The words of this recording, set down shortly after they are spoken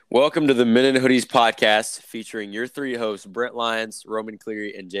Welcome to the Men in Hoodies podcast featuring your three hosts, Brent Lyons, Roman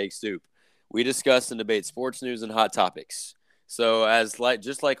Cleary, and Jake Stoop. We discuss and debate sports news and hot topics. So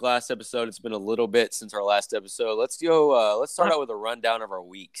just like last episode, it's been a little bit since our last episode. Let's start out with a rundown of our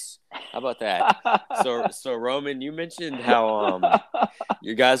weeks. How about that? So Roman, you mentioned how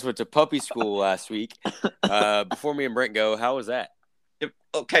you guys went to puppy school last week. Before me and Brent go, how was that?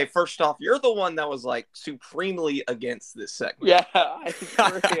 Okay, first off, you're the one that was like supremely against this segment. Yeah,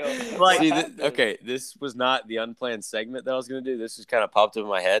 for real. This was not the unplanned segment that I was going to do. This just kind of popped up in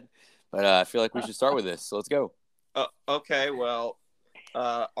my head, but I feel like we should start with this. So let's go. Okay, well,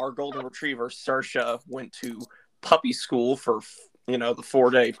 our golden retriever Saoirse went to puppy school for the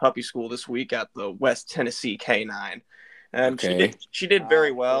 4-day puppy school this week at the West Tennessee K9, and she did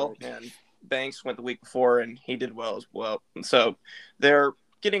very well. And Banks went the week before, and he did well as well. And so they're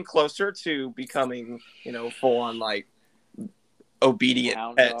getting closer to becoming, full on like obedient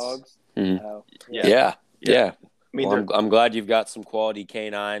hound pets. dogs. Mm-hmm. Yeah. I mean, well, I'm glad you've got some quality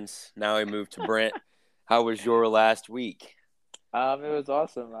canines. Now we move to Brent. How was your last week? It was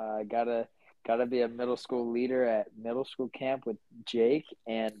awesome. I gotta be a middle school leader at middle school camp with Jake,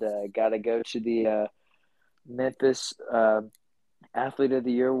 and gotta go to the Memphis Athlete of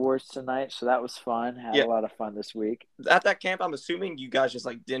the Year Awards tonight, so that was fun. Had a lot of fun this week. At that camp, I'm assuming you guys just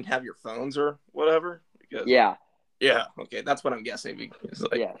like didn't have your phones or whatever? Yeah. Okay, that's what I'm guessing.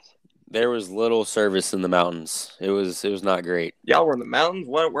 Yes. There was little service in the mountains. It was not great. Y'all were in the mountains?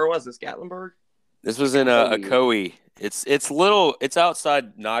 Where was this, Gatlinburg? This was in Akoi. It's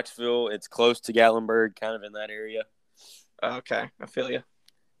outside Knoxville. It's close to Gatlinburg, kind of in that area. Okay, I feel you.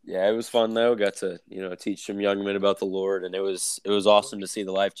 Yeah, it was fun though. Got to teach some young men about the Lord, and it was awesome to see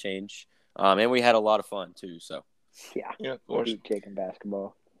the life change. And we had a lot of fun too. So yeah, of course. Jake and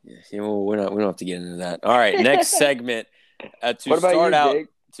basketball. Yeah, well, we don't have to get into that. All right, next segment. To start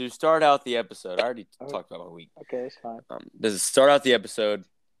out the episode, I already talked about my week. Okay, it's fine. To start out the episode,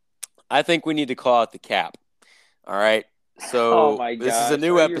 I think we need to call out the cap. All right. So this is a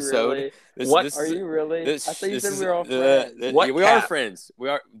new episode. Are you really? I thought you said we were all friends. We are friends.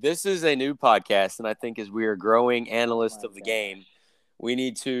 This is a new podcast, and I think as we are growing analysts of the game, we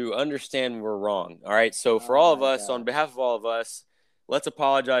need to understand we're wrong. All right. So for all of us, on behalf of all of us, let's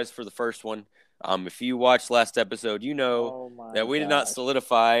apologize for the first one. If you watched last episode, you know that we did not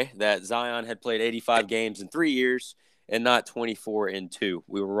solidify that Zion had played 85 games in 3 years and not 24 in 2.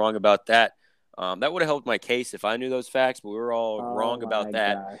 We were wrong about that. That would have helped my case if I knew those facts, but we were all wrong about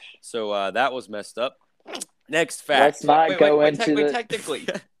that. Gosh. So that was messed up. Next fact. Let's not go into the... Technically,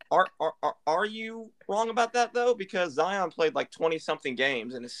 are you wrong about that though? Because Zion played like 20-something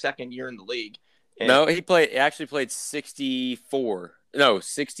games in his second year in the league. No, he actually played 64. No,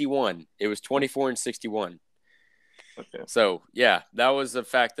 61. It was 24 and 61. Okay. So yeah, that was a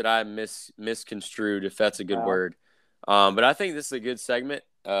fact that I misconstrued, if that's a good word. But I think this is a good segment.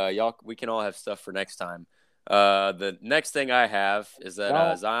 We can all have stuff for next time. The next thing I have is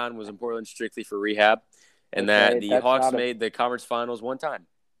that Zion was in Portland strictly for rehab, and that the Hawks made the conference finals one time.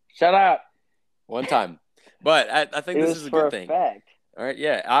 Shut up. One time. But I think this is a good thing. Fact. All right,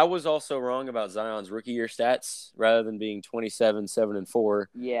 yeah. I was also wrong about Zion's rookie year stats. Rather than being 27, 7, and 4,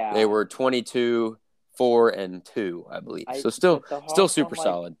 they were 22, 4, and 2, I believe. So still super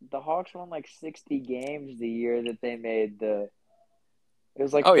solid. The Hawks won like 60 games the year that they made the – it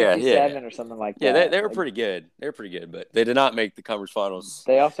was like 57 or something like that. Yeah, they were pretty good. They were pretty good, but they did not make the conference finals.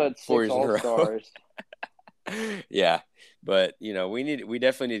 They also had 4 6 years in a row. All-Stars. Yeah, but, we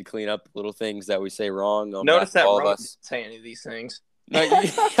definitely need to clean up little things that we say wrong. Notice that all Roman of us. didn't say any of these things. No,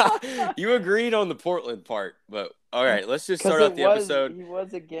 you agreed on the Portland part, but all right, let's just start out the episode. He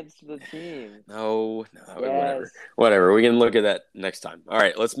was against the team. No, yes. Whatever. We can look at that next time. All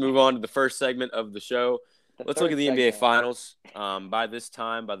right, let's move on to the first segment of the show. Let's look at the NBA Finals. By the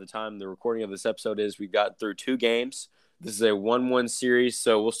time the recording of this episode is, we've got through 2 games. This is a 1-1 series,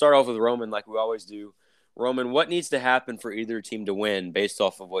 so we'll start off with Roman like we always do. Roman, what needs to happen for either team to win based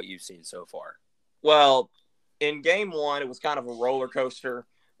off of what you've seen so far? Well, in game 1, it was kind of a roller coaster.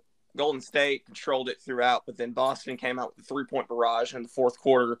 Golden State controlled it throughout, but then Boston came out with a 3-point barrage in the fourth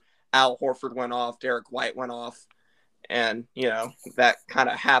quarter. Al Horford went off. Derek White went off. And, that kind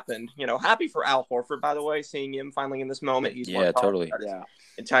of happened. Happy for Al Horford, by the way, seeing him finally in this moment. He's totally. His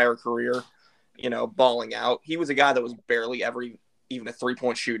entire career, balling out. He was a guy that was barely ever even a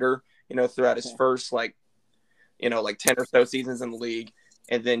 3-point shooter, throughout his first, 10 or so seasons in the league.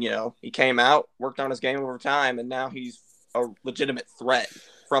 And then, he came out, worked on his game over time, and now he's a legitimate threat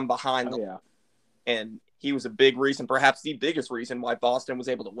from behind And he was a big reason, perhaps the biggest reason why Boston was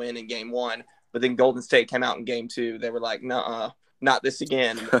able to win in game 1. But then Golden State came out in game 2. They were like, nuh-uh, not this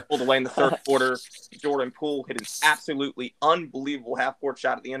again. And pulled away in the third quarter. Jordan Poole hit an absolutely unbelievable half-court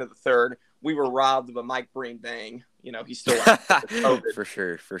shot at the end of the third. We were robbed of a Mike Breen bang. He's still out with COVID. For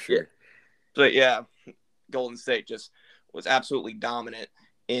sure. Yeah. But, yeah, Golden State just was absolutely dominant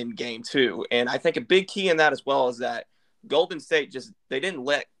in game 2. And I think a big key in that as well is that Golden State they didn't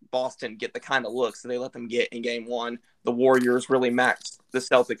let Boston get the kind of looks that they let them get in game 1. The Warriors really matched the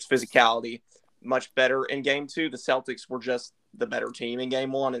Celtics' physicality much better in game 2. The Celtics were just the better team in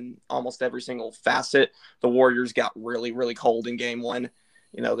game 1 in almost every single facet. The Warriors got really, really cold in game 1.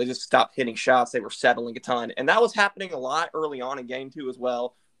 They just stopped hitting shots. They were settling a ton. And that was happening a lot early on in game 2 as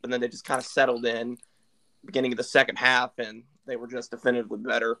well. But then they just kind of settled in beginning of the second half, and they were just definitively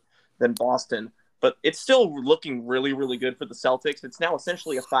better than Boston. But it's still looking really, really good for the Celtics. It's now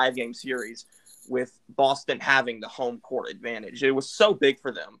essentially a 5-game series with Boston having the home court advantage. It was so big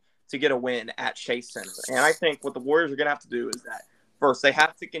for them to get a win at Chase Center. And I think what the Warriors are going to have to do is that, first, they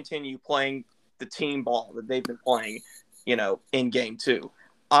have to continue playing the team ball that they've been playing, in game 2.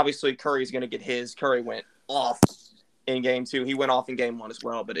 Obviously, Curry's going to get his. Curry went off in game 2. He went off in game 1 as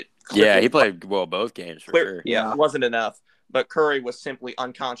well, but he played well both games for sure. Yeah, it wasn't enough. But Curry was simply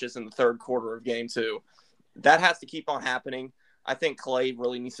unconscious in the third quarter of game 2. That has to keep on happening. I think Clay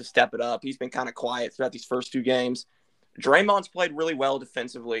really needs to step it up. He's been kind of quiet throughout these first 2 games. Draymond's played really well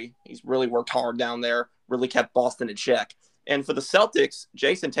defensively. He's really worked hard down there, really kept Boston in check. And for the Celtics,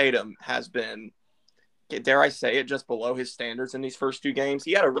 Jason Tatum has been, dare I say it, just below his standards in these first 2 games.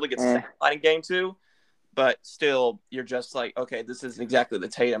 He had a really good spot in game 2, but still, you're just like, okay, this isn't exactly the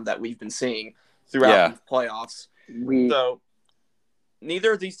Tatum that we've been seeing throughout these playoffs. So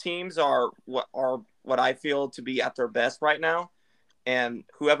neither of these teams are what I feel to be at their best right now. And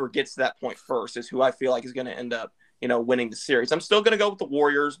whoever gets to that point first is who I feel like is going to end up, winning the series. I'm still going to go with the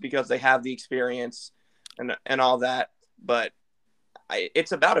Warriors because they have the experience and all that. But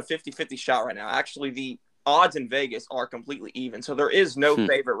it's about a 50-50 shot right now. Actually, the odds in Vegas are completely even. So there is no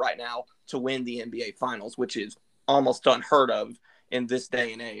favorite right now to win the NBA Finals, which is almost unheard of in this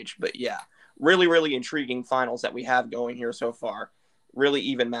day and age. But, yeah, really, really intriguing finals that we have going here so far. Really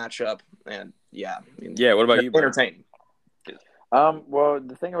even matchup. And, what about you, Brent? Entertaining. Well,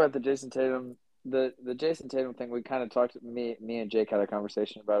 the thing about the Jason Tatum thing, we kind of talked. Me and Jake had a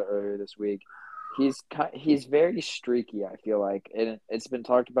conversation about it earlier this week. He's very streaky. I feel like it's been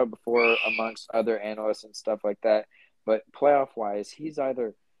talked about before amongst other analysts and stuff like that. But playoff wise, he's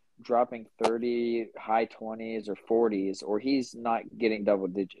either dropping 30, high 20s or 40s, or he's not getting double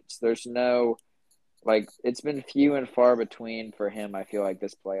digits. There's no it's been few and far between for him. I feel like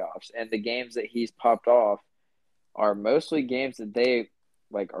this playoffs, and the games that he's popped off are mostly games that they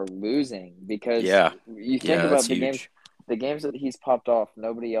are losing because you think about the games that he's popped off,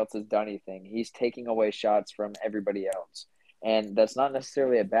 nobody else has done anything. He's taking away shots from everybody else. And that's not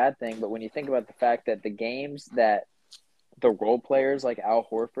necessarily a bad thing, but when you think about the fact that the games that the role players like Al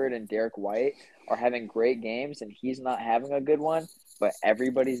Horford and Derek White are having great games and he's not having a good one, but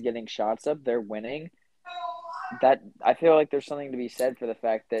everybody's getting shots up, they're winning, that I feel like there's something to be said for the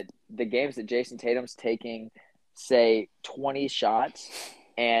fact that the games that Jason Tatum's taking, say, 20 shots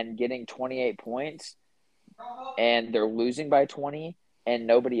and getting 28 points, and they're losing by 20, and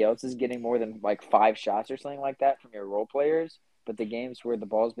nobody else is getting more than 5 shots or something like that from your role players, but the games where the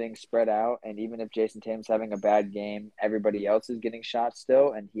ball's being spread out, and even if Jason Tatum's having a bad game, everybody else is getting shots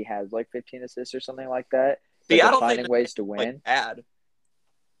still, and he has 15 assists or something like that. See, I don't finding think ways to win. Bad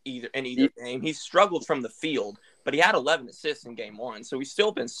in either game. He struggled from the field, but he had 11 assists in game 1, so he's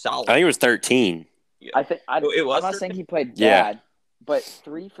still been solid. I think it was 13. Yeah. I'm not saying he played bad, but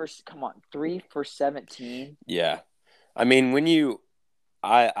 3 for 17. Yeah. I mean,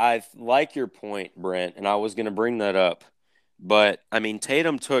 I like your point, Brent, and I was going to bring that up. But, I mean,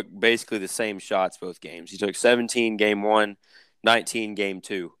 Tatum took basically the same shots both games. He took 17 game 1, 19 game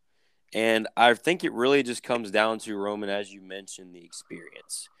 2. And I think it really just comes down to, Roman, as you mentioned, the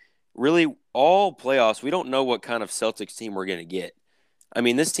experience. Really, all playoffs, we don't know what kind of Celtics team we're going to get. I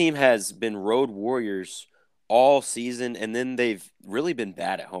mean, this team has been road warriors all season, and then they've really been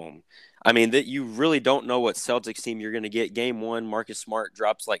bad at home. I mean, that you really don't know what Celtics team you're going to get. Game 1, Marcus Smart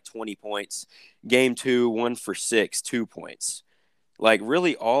drops 20 points. Game 2, 1 for 6, 2 points.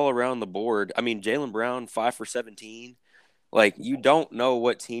 Really all around the board. I mean, Jaylen Brown, 5 for 17. You don't know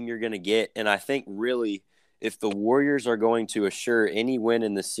what team you're going to get. And I think really if the Warriors are going to assure any win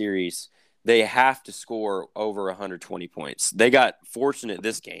in the series, they have to score over 120 points. They got fortunate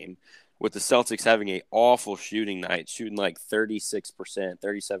this game with the Celtics having an awful shooting night, shooting 36%,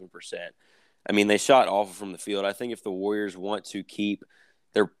 37%. I mean, they shot awful from the field. I think if the Warriors want to keep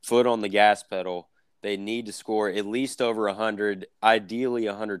their foot on the gas pedal, they need to score at least over 100, ideally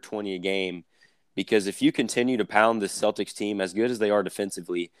 120 a game, because if you continue to pound this Celtics team, as good as they are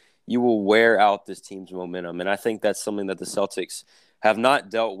defensively, you will wear out this team's momentum. And I think that's something that the Celtics have not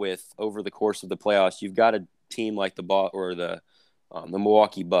dealt with over the course of the playoffs. You've got a team like the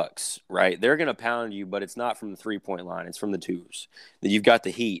Milwaukee Bucks, right? They're going to pound you, but it's not from the three-point line. It's from the twos. Then you've got the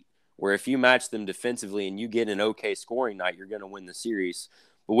Heat, where if you match them defensively and you get an okay scoring night, you're going to win the series.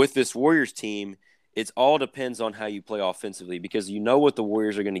 But with this Warriors team, it all depends on how you play offensively, because you know what the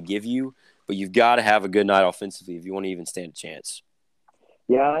Warriors are going to give you, but you've got to have a good night offensively if you want to even stand a chance.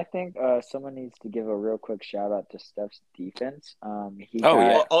 Yeah, I think someone needs to give a real quick shout out to Steph's defense. Curry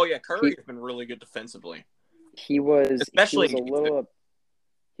has been really good defensively. He was Especially a little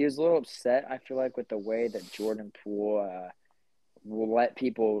upset, I feel like, with the way that Jordan Poole will let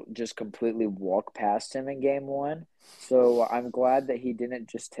people just completely walk past him in game one. So I'm glad that he didn't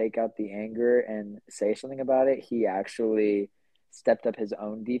just take out the anger and say something about it. He actually stepped up his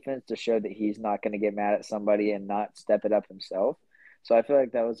own defense to show that he's not going to get mad at somebody and not step it up himself. So I feel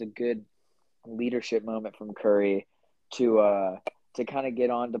like that was a good leadership moment from Curry to kind of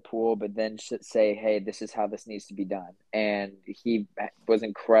get on to Poole, but then say, hey, this is how this needs to be done. And he was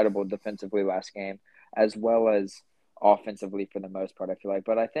incredible defensively last game, as well as offensively for the most part, I feel like.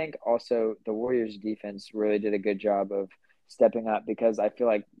 But I think also the Warriors defense really did a good job of stepping up, because I feel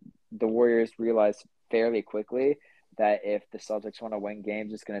like the Warriors realized fairly quickly that if the Celtics want to win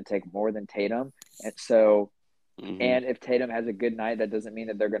games, it's going to take more than Tatum. And so, and if Tatum has a good night, that doesn't mean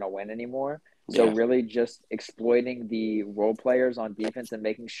that they're going to win anymore. So really just exploiting the role players on defense and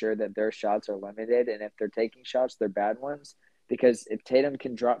making sure that their shots are limited. And if they're taking shots, they're bad ones. Because if Tatum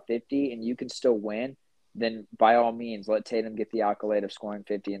can drop 50 and you can still win, then by all means, let Tatum get the accolade of scoring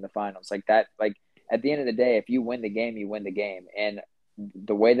 50 in the finals. Like that, like at the end of the day, if you win the game, you win the game. And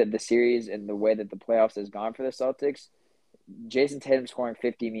the way that the series and the way that the playoffs has gone for the Celtics, Jason Tatum scoring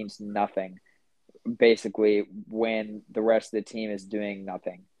 50 means nothing, basically, when the rest of the team is doing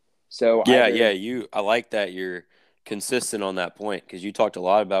nothing. So I like that you're consistent on that point, because you talked a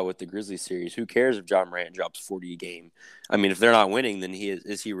lot about with the Grizzlies series. Who cares if John Morant drops 40 a game? I mean, if they're not winning, then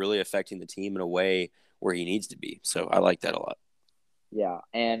is he really affecting the team in a way where he needs to be? So I like that a lot. Yeah,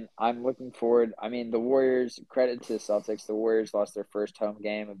 and I'm looking forward. I mean, the Warriors, credit to the Celtics, the Warriors lost their first home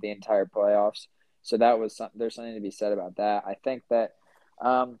game of the entire playoffs. So there's something to be said about that. I think that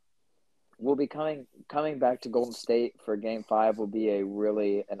we'll be coming back to Golden State for Game 5 will be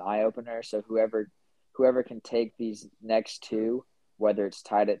an eye opener. So whoever can take these next two, whether it's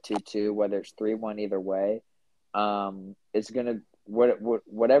tied at 2-2, whether it's 3-1, either way, it's gonna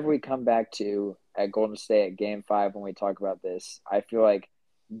whatever we come back to at Golden State at Game 5 when we talk about this. I feel like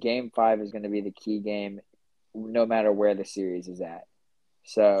Game 5 is going to be the key game, no matter where the series is at.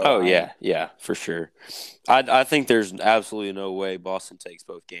 So yeah, for sure. I think there's absolutely no way Boston takes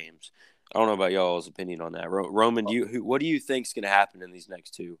both games. I don't know about y'all's opinion on that. Roman, what do you think is going to happen in these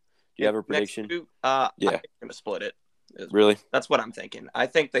next two? Do you have a prediction? I think they're going to split it. Really? That's what I'm thinking. I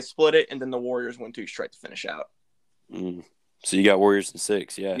think they split it, and then the Warriors win 2 straight to finish out. So you got Warriors in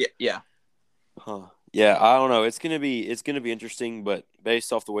 6, yeah. Yeah. Huh. Yeah, I don't know. It's gonna be interesting, but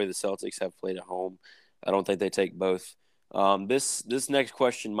based off the way the Celtics have played at home, I don't think they take both. This next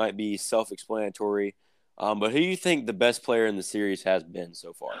question might be self-explanatory, but who do you think the best player in the series has been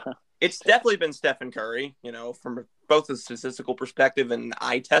so far? It's definitely been Stephen Curry, from both a statistical perspective and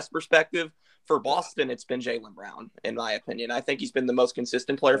eye test perspective. For Boston, it's been Jaylen Brown, in my opinion. I think he's been the most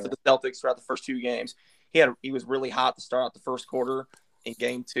consistent player for the Celtics throughout the first 2 games. He was really hot to start out the first quarter. In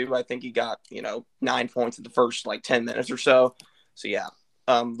Game 2, I think he got 9 points in the first 10 minutes or so. So yeah,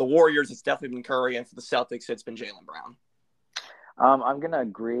 the Warriors, it's definitely been Curry, and for the Celtics, it's been Jaylen Brown. I'm gonna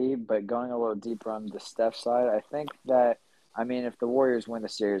agree, but going a little deeper on the Steph side, I think that if the Warriors win the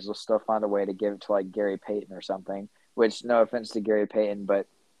series, they'll still find a way to give it to Gary Payton or something. Which, no offense to Gary Payton, but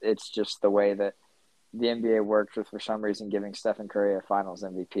it's just the way that the NBA works with, for some reason, giving Stephen Curry a Finals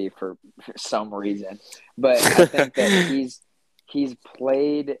MVP for some reason. But I think that he's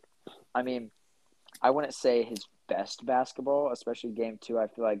played, I wouldn't say his best basketball, especially Game 2. I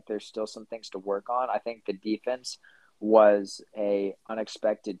feel like there's still some things to work on. I think the defense was a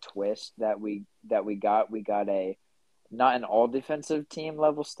unexpected twist that we got. We got not an all defensive team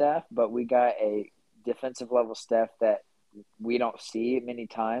level staff, but we got a defensive level staff that we don't see many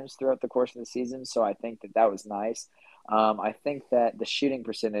times throughout the course of the season. So I think that was nice. I think that the shooting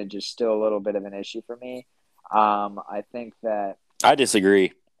percentage is still a little bit of an issue for me. I think that I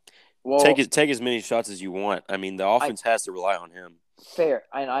disagree. Well, take as many shots as you want. The offense has to rely on him. Fair,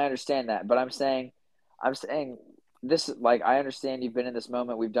 and I understand that, but I'm saying this. I understand you've been in this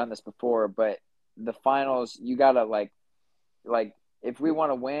moment. We've done this before, but the finals, you gotta like if we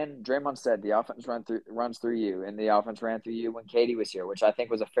want to win, Draymond said the offense runs through you, and the offense ran through you when Katie was here, which I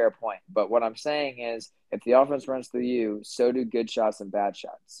think was a fair point. But what I'm saying is, if the offense runs through you, so do good shots and bad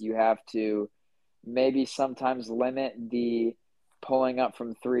shots. You have to maybe sometimes limit the pulling up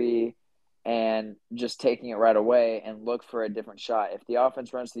from three and just taking it right away and look for a different shot. If the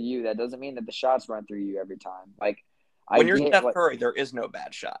offense runs through you, that doesn't mean that the shots run through you every time. Like when you're Steph Curry, there is no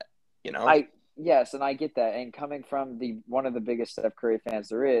bad shot. You know. Yes, and I get that. And coming from one of the biggest Steph Curry fans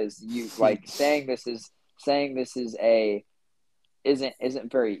there is, you like saying this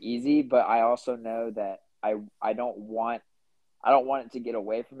isn't very easy. But I also know that I don't want it to get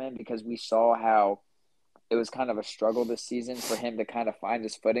away from him, because we saw how it was kind of a struggle this season for him to kind of find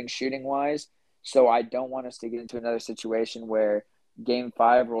his footing shooting wise. So I don't want us to get into another situation where Game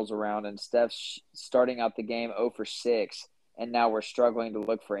 5 rolls around and Steph's starting out the game 0 for 6. And now we're struggling to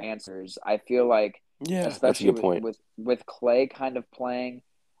look for answers. I feel like, especially with Clay kind of playing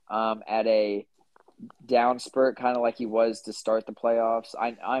at a down spurt, kind of like he was to start the playoffs,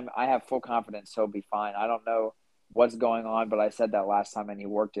 I have full confidence he'll be fine. I don't know what's going on, but I said that last time and he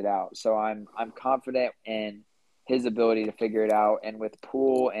worked it out. So I'm confident in his ability to figure it out. And with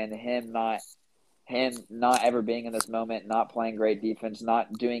Poole and him not ever being in this moment, not playing great defense,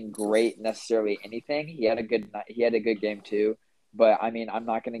 not doing great necessarily anything. He had a good game too, but I mean, I'm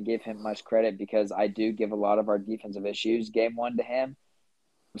not going to give him much credit because I do give a lot of our defensive issues game 1 to him.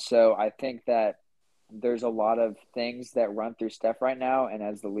 So I think that there's a lot of things that run through Steph right now, and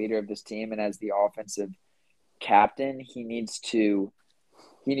as the leader of this team and as the offensive captain, he needs to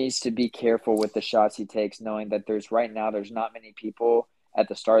be careful with the shots he takes, knowing that there's not many people at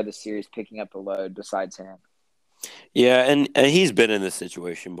the start of the series picking up the load besides him. Yeah, and he's been in this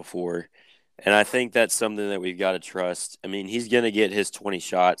situation before, and I think that's something that we've got to trust. I mean, he's going to get his 20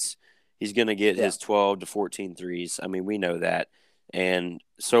 shots. He's going to get his 12 to 14 threes. I mean, we know that. And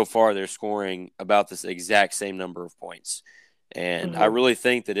so far, they're scoring about this exact same number of points. And I really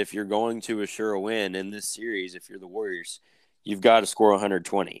think that if you're going to assure a win in this series, if you're the Warriors, you've got to score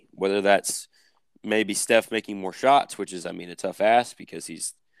 120, whether that's maybe Steph making more shots, which is, I mean, a tough ask because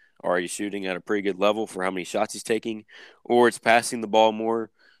he's already shooting at a pretty good level for how many shots he's taking, or it's passing the ball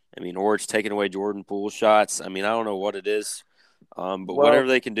more. I mean, or it's taking away Jordan Poole's shots. I mean, I don't know what it is, but whatever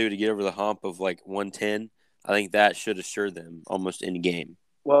they can do to get over the hump of like 110, I think that should assure them almost any game.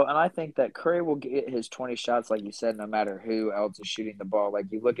 Well, and I think that Curry will get his 20 shots, like you said, no matter who else is shooting the ball. Like,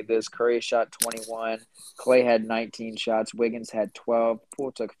 you look at this, Curry shot 21, Clay had 19 shots, Wiggins had 12,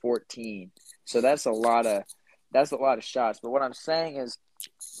 Poole took 14. So that's a lot of shots. But what I'm saying is,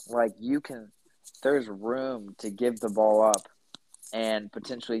 like, there's room to give the ball up and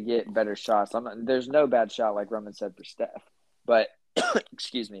potentially get better shots. There's no bad shot, like Roman said, for Steph. But,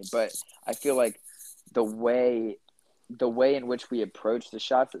 excuse me, but I feel like the way in which we approach the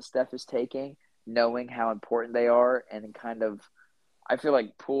shots that Steph is taking, knowing how important they are, and kind of, I feel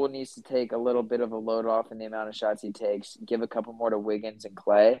like Poole needs to take a little bit of a load off in the amount of shots he takes, give a couple more to Wiggins and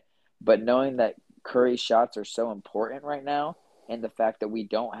Clay, but knowing that Curry's shots are so important right now, and the fact that we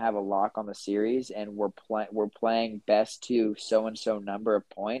don't have a lock on the series, and we're playing best to so-and-so number of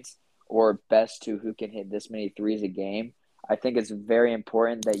points, or best to who can hit this many threes a game, I think it's very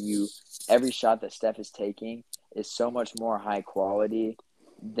important that every shot that Steph is taking is so much more high quality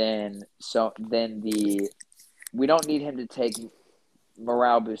than we don't need him to take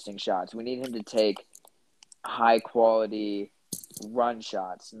morale boosting shots. We need him to take high quality run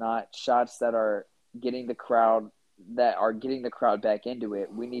shots, not shots that are getting the crowd back into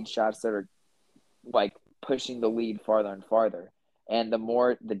it. We need shots that are like pushing the lead farther and farther. And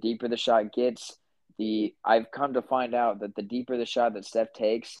the deeper the shot gets, I've come to find out that the deeper the shot that Steph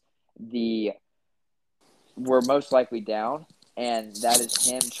takes, we're most likely down, and that is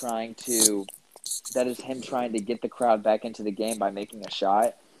him trying to get the crowd back into the game by making a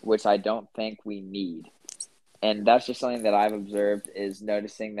shot, which I don't think we need. And that's just something that I've observed, is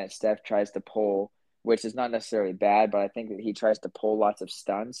noticing that Steph tries to pull, which is not necessarily bad, but I think that he tries to pull lots of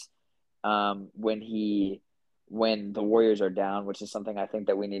stunts when the Warriors are down, which is something I think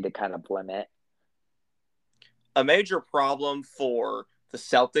that we need to kind of limit. A major problem for the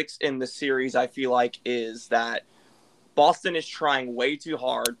Celtics in the series, I feel like, is that Boston is trying way too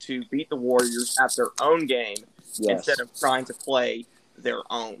hard to beat the Warriors at their own game instead of trying to play their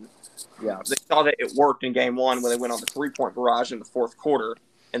own. Yeah. They saw that it worked in Game 1 when they went on the three-point barrage in the fourth quarter,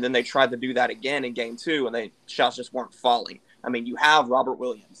 and then they tried to do that again in Game 2, and shots just weren't falling. I mean, you have Robert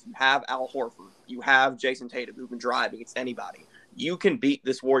Williams, you have Al Horford, you have Jason Tatum who can drive against anybody. You can beat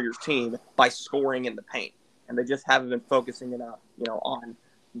this Warriors team by scoring in the paint. And they just haven't been focusing enough, on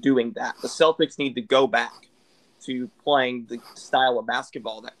doing that. The Celtics need to go back to playing the style of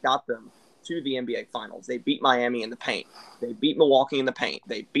basketball that got them to the NBA Finals. They beat Miami in the paint. They beat Milwaukee in the paint.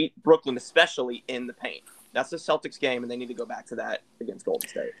 They beat Brooklyn, especially in the paint. That's the Celtics game, and they need to go back to that against Golden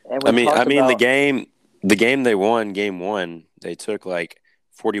State. And I mean, the game they won, game one, they took like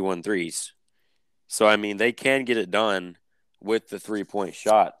 41 threes. So, I mean, they can get it done with the 3-point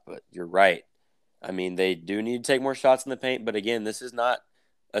shot, but you're right. I mean, they do need to take more shots in the paint, but again, this is not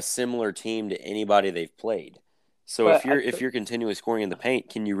a similar team to anybody they've played. So But if you're continually scoring in the paint,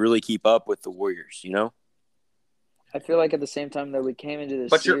 can you really keep up with the Warriors, you know? I feel like at the same time that we came into this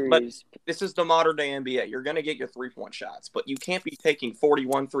But series, this is the modern day NBA. You're going to get your 3-point shots, but you can't be taking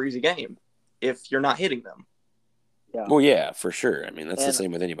 41 threes a game if you're not hitting them. yeah. Well, yeah, for sure. I mean, that's the And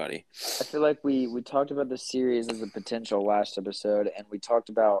same with anybody. I feel like we talked about the series as a potential last episode, and we talked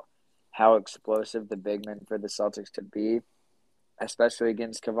about how explosive the big men for the Celtics could be, especially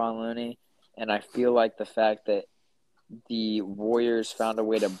against Kevon Looney. And I feel like the fact that the Warriors found a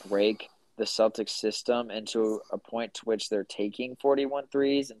way to break the Celtics system into a point to which they're taking 41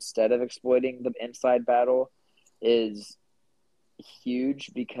 threes instead of exploiting the inside battle is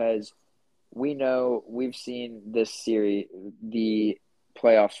huge, because we've seen this series, the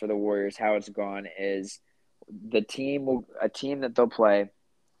playoffs for the Warriors, how it's gone is a team that they'll play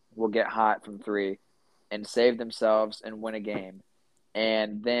will get hot from three and save themselves and win a game.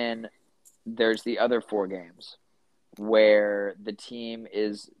 And then there's the other 4 games where the team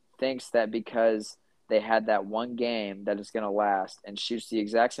thinks that because they had that one game that is going to last and shoots the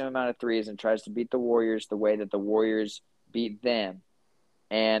exact same amount of threes and tries to beat the Warriors the way that the Warriors beat them,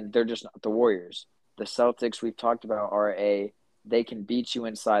 and they're just not the Warriors. The Celtics, we've talked about, they can beat you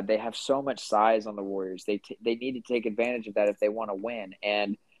inside. They have so much size on the Warriors. They need to take advantage of that if they want to win.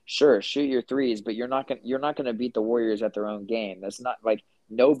 And sure, shoot your threes, but you're not going to beat the Warriors at their own game. That's not like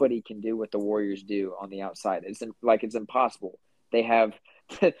nobody can do what the Warriors do on the outside. It's impossible. They have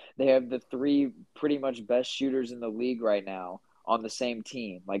the 3 pretty much best shooters in the league right now on the same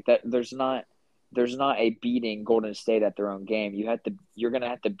team. Like that, there's not a beating Golden State at their own game. You're going to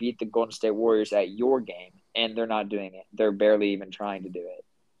have to beat the Golden State Warriors at your game, and they're not doing it. They're barely even trying to do it.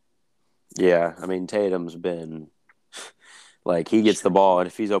 Yeah, I mean, Tatum's been like, he gets the ball, and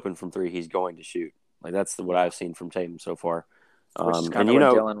if he's open from 3, he's going to shoot. Like, that's what I've seen from Tatum so far. Which is kind of what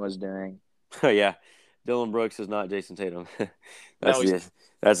Dylan was doing. Yeah, Dylan Brooks is not Jason Tatum.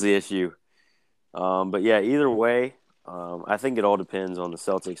 That's the issue. But yeah, either way, I think it all depends on the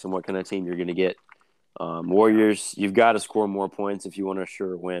Celtics and what kind of team you're going to get. Warriors, you've got to score more points if you want to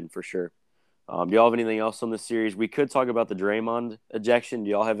sure win, for sure. Do y'all have anything else on this series? We could talk about the Draymond ejection. Do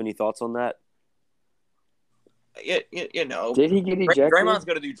y'all have any thoughts on that? You know, did he get ejected? Draymond's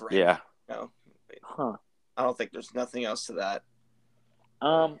going to do Draymond. Yeah. No. Huh. I don't think there's nothing else to that.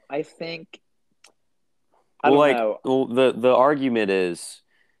 I think I don't know. Well, the argument is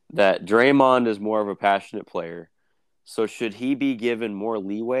that Draymond is more of a passionate player. So should he be given more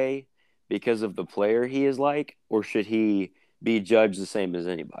leeway because of the player he is like, or should he be judged the same as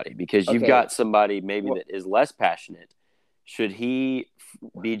anybody? Because you've got somebody maybe that is less passionate. Should he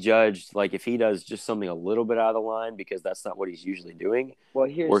be judged like if he does just something a little bit out of the line because that's not what he's usually doing? Well,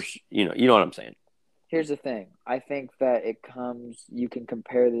 you know what I'm saying. Here's the thing. I think that you can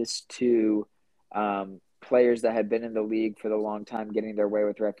compare this to players that have been in the league for the long time getting their way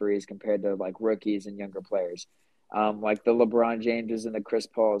with referees compared to like rookies and younger players. Like the LeBron Jameses and the Chris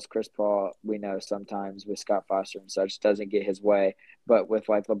Pauls. Chris Paul, we know sometimes with Scott Foster and such, doesn't get his way. But with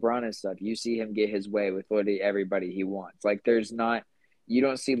like LeBron and stuff, you see him get his way with literally everybody he wants. Like you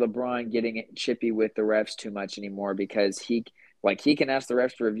don't see LeBron getting chippy with the refs too much anymore because he can ask the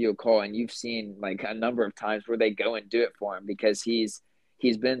refs to review a call, and you've seen like a number of times where they go and do it for him because he's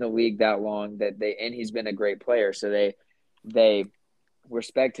been in the league that long and he's been a great player. So they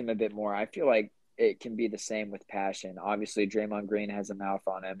respect him a bit more. I feel like it can be the same with passion. Obviously, Draymond Green has a mouth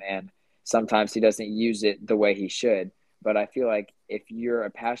on him, and sometimes he doesn't use it the way he should. But I feel like if you're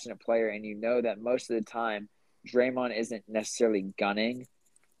a passionate player and you know that most of the time Draymond isn't necessarily gunning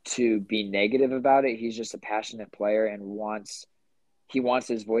to be negative about it, he's just a passionate player and wants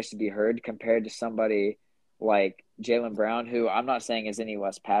his voice to be heard compared to somebody like Jaylen Brown, who I'm not saying is any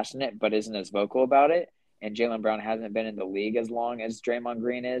less passionate, but isn't as vocal about it. And Jaylen Brown hasn't been in the league as long as Draymond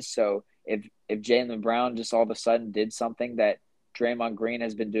Green is. So if Jaylen Brown just all of a sudden did something that Draymond Green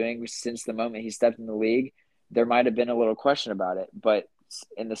has been doing since the moment he stepped in the league, there might have been a little question about it. But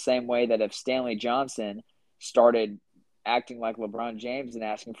in the same way that if Stanley Johnson started acting like LeBron James and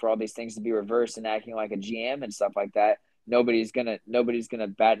asking for all these things to be reversed and acting like a GM and stuff like that, nobody's gonna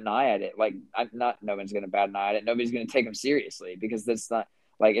bat an eye at it. Like, not nobody's gonna bat an eye at it. Nobody's gonna take him seriously because that's not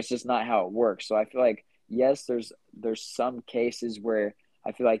Like, it's just not how it works. So I feel like, yes, there's some cases where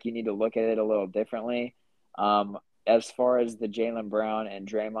I feel like you need to look at it a little differently. As far as the Jaylen Brown and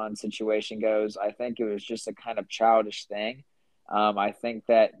Draymond situation goes, I think it was just a kind of childish thing. I think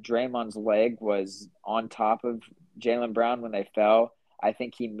that Draymond's leg was on top of Jaylen Brown when they fell. I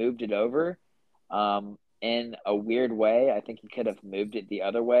think he moved it over in a weird way. I think he could have moved it the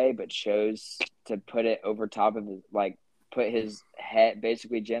other way, but chose to put it over top of his, like, put his head,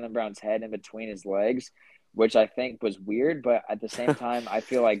 basically Jaylen Brown's head in between his legs, which I think was weird. But at the same time, I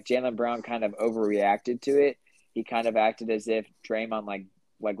feel like Jaylen Brown kind of overreacted to it. He kind of acted as if Draymond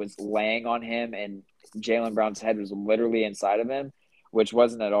like was laying on him and Jaylen Brown's head was literally inside of him, which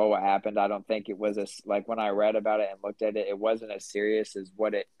wasn't at all what happened. I don't think it was like when I read about it and looked at it, it wasn't as serious as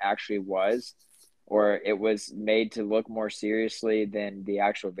what it actually was, or it was made to look more seriously than the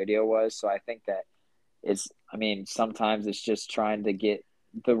actual video was. So I think that sometimes it's just trying to get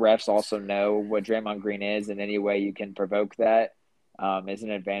the refs also know what Draymond Green is, and any way you can provoke that is an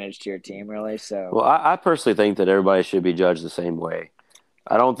advantage to your team, really. So, Well, I personally think that everybody should be judged the same way.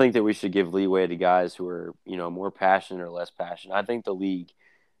 I don't think that we should give leeway to guys who are, more passionate or less passionate. I think the league,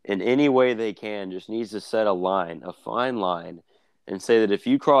 in any way they can, just needs to set a line, a fine line, and say that if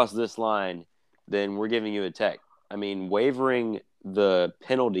you cross this line, then we're giving you a tech. I mean, wavering the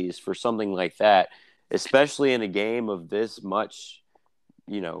penalties for something like that, especially in a game of this much,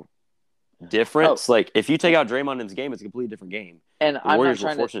 difference. Like, if you take out Draymond in this game, it's a completely different game. and The I'm Warriors not were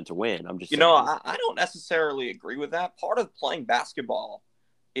trying fortunate to win. I'm just You saying. know, I don't necessarily agree with that. Part of playing basketball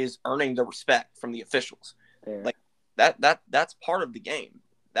is earning the respect from the officials. to. Like that's part of the game.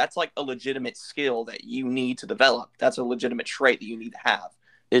 That's like a legitimate skill that you need to develop. That's a legitimate trait that you need to have.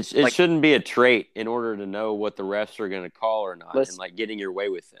 It Like- shouldn't be a trait in order to know what the refs are going to call or not, Listen- and like getting your way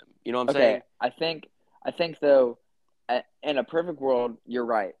with them. You know what I'm saying? I think though, in a perfect world, you're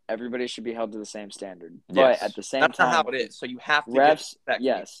right. Everybody should be held to the same standard. Yes. But at the same That's time, not how it is. So you have to refs, get respect.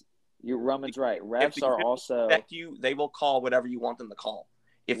 yes, Roman's right. If Refs the are officials also respect you, they will call whatever you want them to call.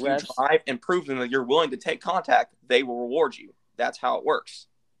 If Refs- you drive and prove them that you're willing to take contact, they will reward you. That's how it works.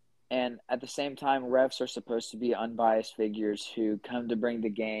 and at the same time, refs are supposed to be unbiased figures who come to bring the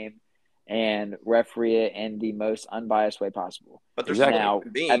game and referee it in the most unbiased way possible. But there's Exactly. Now,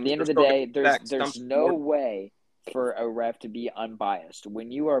 human beings. at the end of the They're still day, gonna respect there's some no more- way for a ref to be unbiased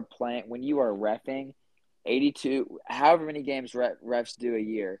when you are reffing 82, however many games refs do a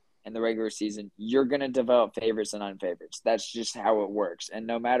year in the regular season. You're going to develop favorites and unfavorites. That's just how it works. And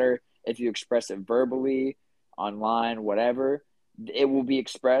no matter if you express it verbally, online, whatever, it will be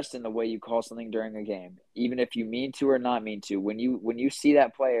expressed in the way you call something during a game, even if you mean to or not mean to. When you see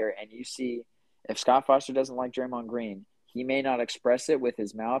that player and you see, if Scott Foster doesn't like Draymond Green, he may not express it with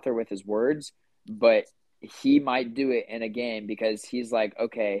his mouth or with his words, but he might do it in a game because he's like,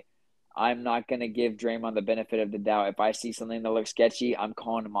 okay, I'm not going to give Draymond the benefit of the doubt. If I see something that looks sketchy, I'm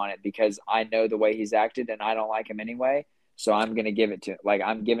calling him on it because I know the way he's acted and I don't like him anyway. So I'm going to give it to him. Like,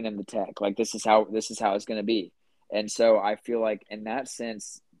 I'm giving him the tech. Like, this is how it's going to be. And so I feel like in that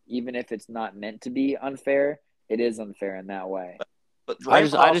sense, even if it's not meant to be unfair, it is unfair in that way. But I Draymond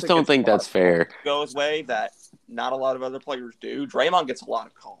just also don't gets think a lot that's of fair. calls go his way that not a lot of other players do. Draymond gets a lot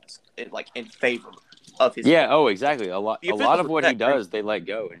of calls, in favor of his. Yeah. team. Oh, exactly. A lot of what he respect does, they let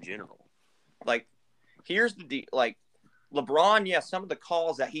go in general. Like, here's the deal. Like, LeBron, yes, some of the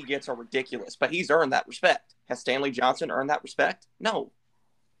calls that he gets are ridiculous, but he's earned that respect. Has Stanley Johnson earned that respect? No.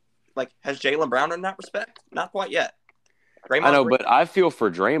 Like, has Jaylen Brown earned that respect? Not quite yet. I know, but I feel for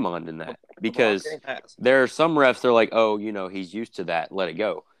Draymond in that because there are some refs, they're like, oh, he's used to that, let it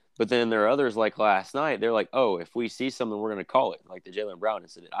go. But then there are others like last night, they're like, oh, if we see something, we're going to call it, like the Jaylen Brown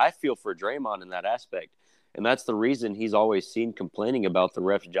incident. I feel for Draymond in that aspect. And that's the reason he's always seen complaining about the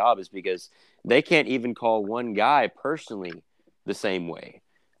ref's job is because they can't even call one guy personally the same way.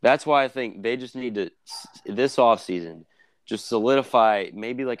 That's why I think they just need to, this offseason, just solidify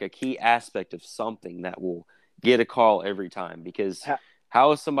maybe like a key aspect of something that will get a call every time. Because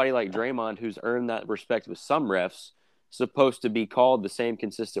how is somebody like Draymond, who's earned that respect with some refs, supposed to be called the same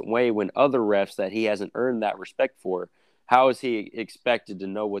consistent way when other refs that he hasn't earned that respect for, how is he expected to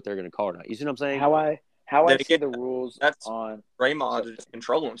know what they're going to call or not? You see what I'm saying? How I see again, the rules that's on Draymond to just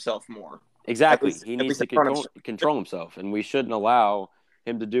control himself more. Exactly. At He least needs to in front of control himself, and we shouldn't allow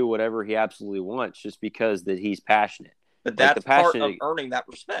him to do whatever he absolutely wants just because that he's passionate. But Like, that's the passion- part of earning that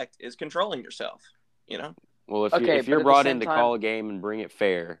respect is controlling yourself. Well, if Okay, you're but at the brought same in to time- call a game and bring it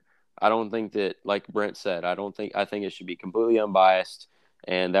fair, I don't think that, like Brent said, I think it should be completely unbiased,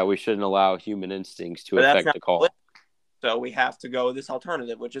 and that we shouldn't allow human instincts to But that's affect not the call. what- So we have to go with this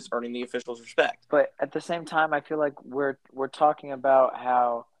alternative, which is earning the officials' respect. But at the same time, I feel like we're talking about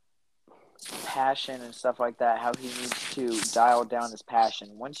how passion and stuff like that, how he needs to dial down his passion.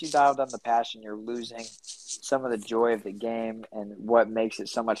 Once you dial down the passion, you're losing some of the joy of the game and what makes it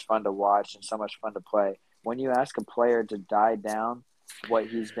so much fun to watch and so much fun to play. When you ask a player to die down what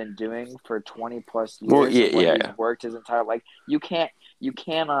he's been doing for 20 plus years and what he's worked his entire life, you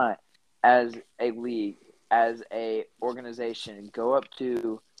cannot as a league, as a organization, go up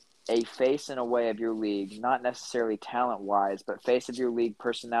to a face and a way of your league, not necessarily talent-wise, but face of your league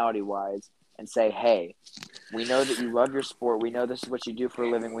personality-wise, and say, hey, we know that you love your sport. We know this is what you do for a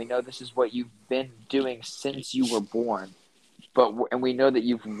living. We know this is what you've been doing since you were born. And we know that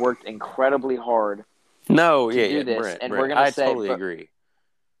you've worked incredibly hard to do this. Brent, and we're going to say – I totally agree.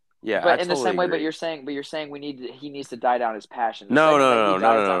 Yeah, but I in the same way, agree. But you're saying he needs to die down his passion. The No, second no, that no, he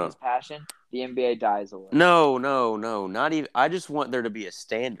dies down his passion, the NBA dies away. No, not even. I just want there to be a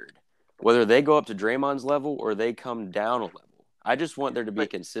standard, whether they go up to Draymond's level or they come down a level. I just want there to be a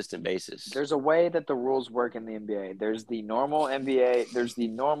consistent basis. There's a way that the rules work in the NBA. There's the normal NBA. There's the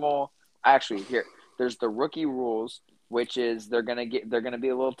normal. Actually, there's the rookie rules, which is they're gonna be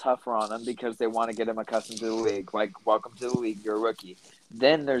a little tougher on them because they want to get them accustomed to the league. Like, welcome to the league, you're a rookie.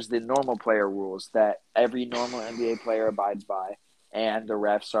 Then there's the normal player rules that every normal NBA player abides by, and the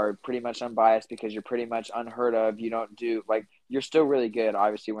refs are pretty much unbiased because you're pretty much unheard of. You don't do you're still really good.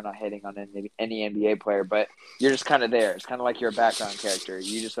 Obviously, we're not hating on any NBA player, but you're just kind of there. It's kind of like you're a background character.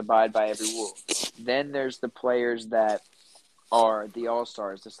 You just abide by every rule. Then there's the players that are the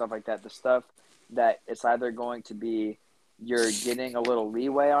all-stars, the stuff like that, the stuff that it's either going to be you're getting a little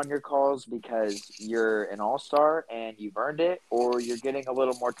leeway on your calls because you're an all-star and you've earned it, or you're getting a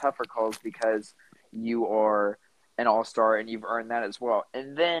little more tougher calls because you are an all-star and you've earned that as well.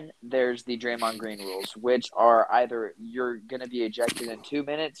 And then there's the Draymond Green rules, which are either you're going to be ejected in 2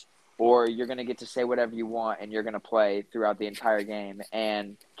 minutes or you're going to get to say whatever you want and you're going to play throughout the entire game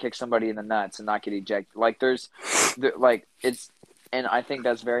and kick somebody in the nuts and not get ejected. And I think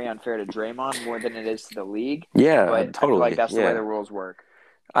that's very unfair to Draymond more than it is to the league. Yeah, but totally. I feel like that's the way the rules work.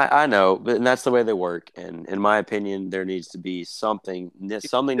 I know, but that's the way they work. And in my opinion, there needs to be something.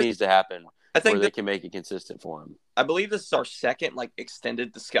 Something needs to happen where they can make it consistent for him. I believe this is our second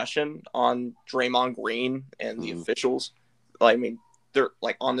extended discussion on Draymond Green and the officials. They're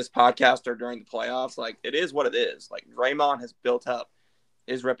on this podcast or during the playoffs. It is what it is. Draymond has built up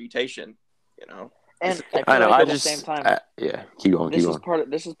his reputation, And I know. At the same time, keep going.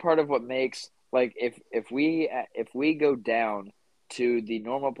 This is part of what makes if we go down to the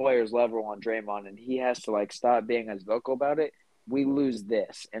normal player's level on Draymond and he has to stop being as vocal about it, we lose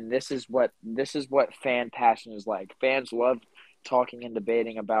this. And this is what fan passion is like. Fans love talking and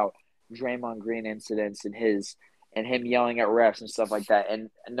debating about Draymond Green incidents and him yelling at refs and stuff like that. And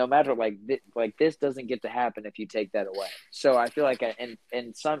no matter this doesn't get to happen if you take that away. So I feel like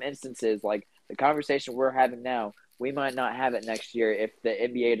in some instances, the conversation we're having now, we might not have it next year if the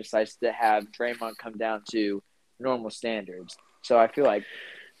NBA decides to have Draymond come down to normal standards. So I feel like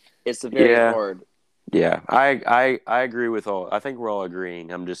it's very hard. Yeah, I agree with all. I think we're all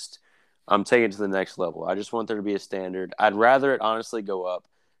agreeing. I'm taking it to the next level. I just want there to be a standard. I'd rather it honestly go up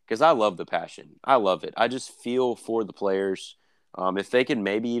because I love the passion. I love it. I just feel for the players. If they can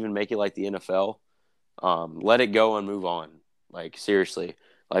maybe even make it like the NFL, let it go and move on. Seriously.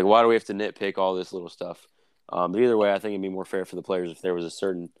 Why do we have to nitpick all this little stuff? But either way, I think it'd be more fair for the players if there was a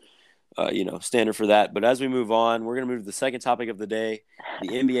certain, standard for that. But as we move on, we're going to move to the second topic of the day, the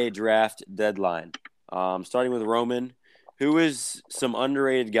NBA draft deadline. Starting with Roman, who is some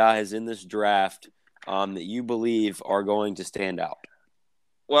underrated guys in this draft that you believe are going to stand out?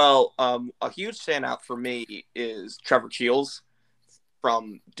 Well, a huge standout for me is Trevor Shields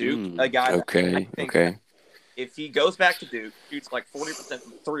from Duke, a guy that I think that if he goes back to Duke, shoots 40%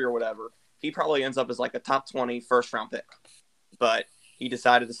 from three or whatever, he probably ends up as a top 20 first-round pick. But he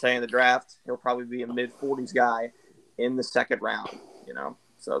decided to stay in the draft. He'll probably be a mid-40s guy in the second round,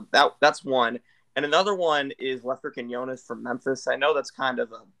 So that's one. And another one is Lester Quinones from Memphis. I know that's kind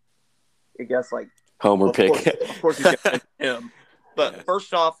of homer pick. Of course he's going to him. But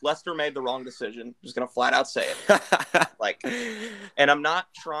first off, Lester made the wrong decision. I'm just going to flat out say it. And I'm not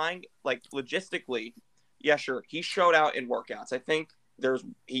trying, logistically, yeah, sure. He showed out in workouts. I think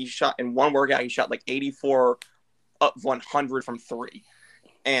he shot in one workout, he shot 84 up 100 from three.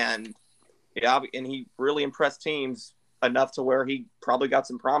 And he really impressed teams enough to where he probably got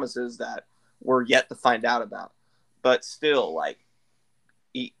some promises that we're yet to find out about. But still, what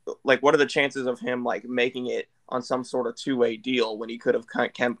are the chances of him making it on some sort of two-way deal when he could have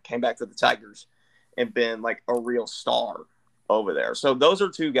came back to the Tigers? and been like a real star over there. So those are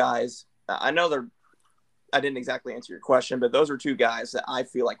two guys. I know I didn't exactly answer your question, but those are two guys that I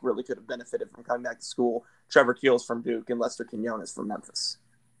feel like really could have benefited from coming back to school. Trevor Keels from Duke and Lester Quinones from Memphis.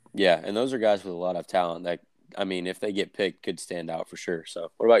 Yeah, and those are guys with a lot of talent that, I mean, if they get picked, could stand out for sure.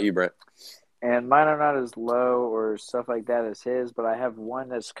 So what about you, Brent? And mine are not as low or stuff like that as his, but I have one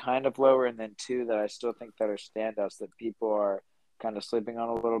that's kind of lower and then two that I still think that are standouts that people are kind of sleeping on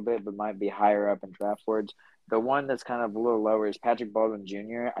a little bit, but might be higher up in draft boards. The one that's kind of a little lower is Patrick Baldwin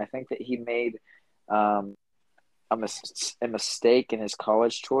Jr. I think that he made a mistake in his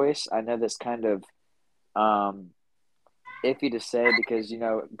college choice. I know that's kind of iffy to say because,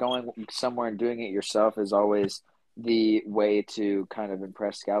 going somewhere and doing it yourself is always the way to kind of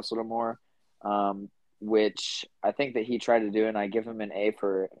impress scouts a little more. Which I think that he tried to do, and I give him an A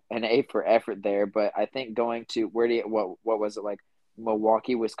for effort there. But I think going to what was it, like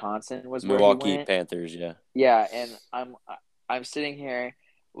Milwaukee, Wisconsin was where Milwaukee he went. Panthers, yeah. Yeah, and I'm sitting here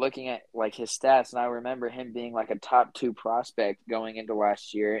looking at like his stats, and I remember him being like a top 2 prospect going into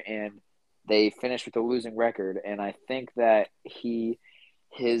last year, and they finished with a losing record. And I think that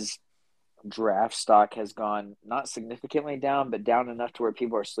his draft stock has gone not significantly down, but down enough to where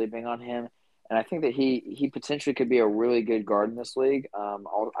people are sleeping on him. And I think that he potentially could be a really good guard in this league.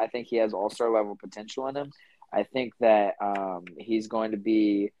 I think he has all-star level potential in him. I think that he's going to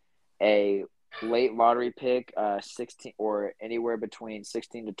be a late lottery pick, 16 or anywhere between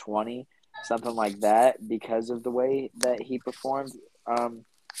 16 to 20, something like that, because of the way that he performed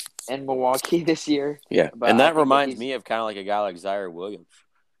in Milwaukee this year. Yeah, But and that reminds me of kind of like a guy like Zaire Williams.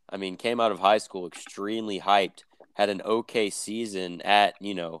 I mean, came out of high school extremely hyped, had an okay season at,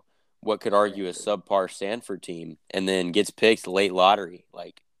 what could argue a subpar Stanford team, and then gets picked late lottery.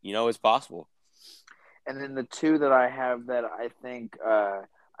 Like, it's possible. And then the two that I have that I think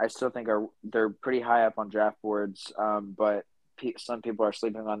I still think they're pretty high up on draft boards, but some people are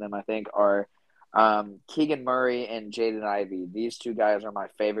sleeping on them. I think are Keegan Murray and Jaden Ivey. These two guys are my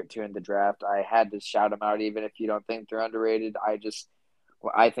favorite two in the draft. I had to shout them out, even if you don't think they're underrated.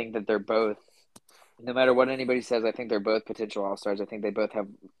 I think that they're both. No matter what anybody says, I think they're both potential all-stars. I think they both have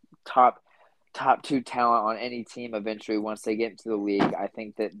top 2 talent on any team eventually once they get into the league. I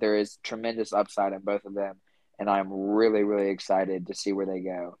think that there is tremendous upside in both of them, and I'm really, really excited to see where they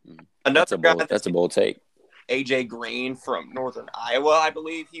go. That's a bold take. AJ Green from Northern Iowa, I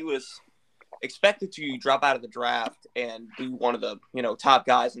believe he was expected to drop out of the draft and be one of the top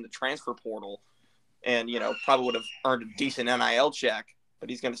guys in the transfer portal, and probably would have earned a decent NIL check, but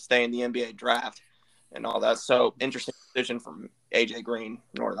he's going to stay in the NBA draft and all that. So interesting decision from AJ Green,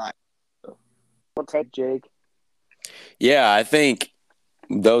 Northern Iowa. We'll take Jake. Yeah, I think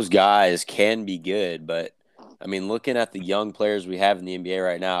those guys can be good, but I mean, looking at the young players we have in the NBA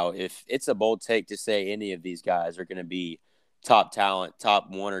right now, if it's a bold take to say any of these guys are going to be top talent, top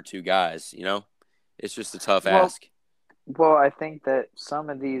 1 or 2 guys, it's just a tough ask. Well, I think that some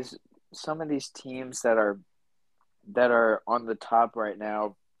of these teams that are on the top right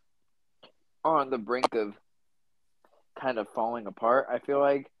now are on the brink of kind of falling apart. I feel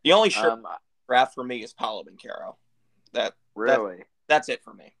like the only draft for me is Paolo Banchero. That's it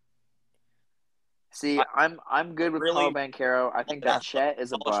for me. See, I'm good with Paolo Banchero. I think that Chet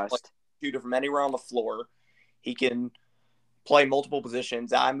is a bust. Shooter from anywhere on the floor. He can play multiple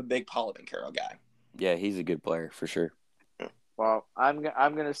positions. I'm a big Paolo Banchero guy. Yeah, he's a good player for sure. Well, I'm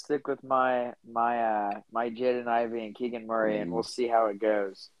gonna stick with my Jaden Ivey and Keegan Murray, and we'll see how it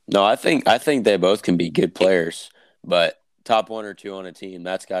goes. No, I think they both can be good players, but top 1 or 2 on a team,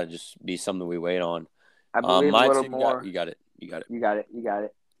 that's got to just be something we wait on. I believe a little more. You got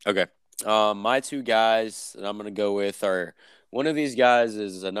it. Okay. My 2 guys that I'm going to go with are, one of these guys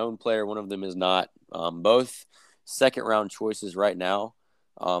is a known player, one of them is not. Both second-round choices right now,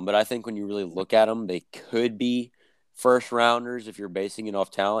 but I think when you really look at them, they could be first-rounders if you're basing it off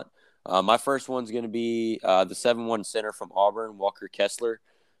talent. My first one's going to be the 7'1" center from Auburn, Walker Kessler.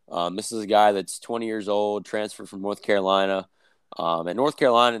 This is a guy that's 20 years old, transferred from North Carolina. At North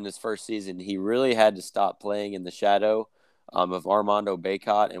Carolina in his first season, he really had to stop playing in the shadow of Armando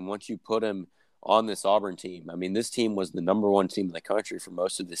Bacot. And once you put him on this Auburn team, I mean, this team was the number 1 team in the country for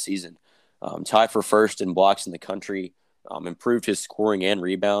most of the season. Tied for first in blocks in the country, improved his scoring and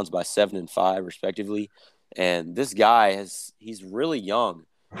rebounds by 7 and 5 respectively. And this guy he's really young,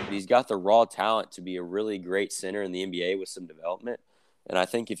 but he's got the raw talent to be a really great center in the NBA with some development. And I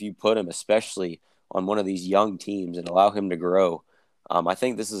think if you put him especially on one of these young teams and allow him to grow, I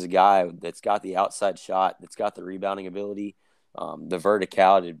think this is a guy that's got the outside shot, that's got the rebounding ability, the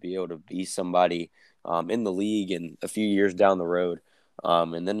verticality to be able to be somebody in the league and a few years down the road.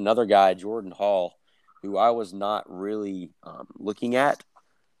 And then another guy, Jordan Hall, who I was not really looking at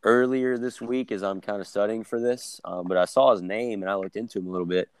earlier this week as I'm kind of studying for this, but I saw his name and I looked into him a little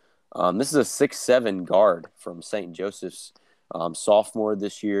bit. This is a 6'7" guard from St. Joseph's, sophomore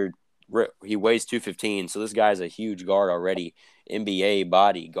this year. He weighs 215, so this guy's a huge guard already, NBA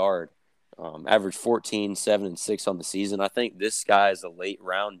body guard. Averaged 14, 7, and 6 on the season. I think this guy is a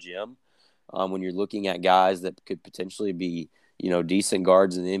late-round gem when you're looking at guys that could potentially be, decent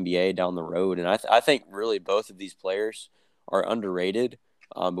guards in the NBA down the road. And I think really both of these players are underrated.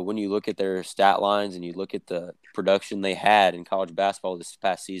 But when you look at their stat lines and you look at the production they had in college basketball this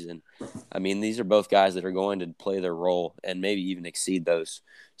past season, I mean, these are both guys that are going to play their role and maybe even exceed those.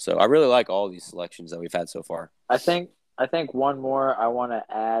 So I really like all these selections that we've had so far. I think one more I want to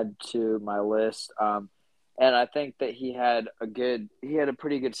add to my list, and I think that he had a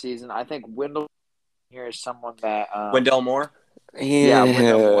pretty good season. I think Wendell here is someone that Wendell Moore. Yeah,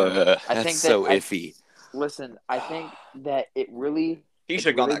 Wendell Moore. That's so iffy. Listen, I think that it's really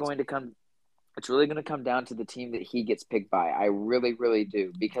going to come down to the team that he gets picked by. I really, really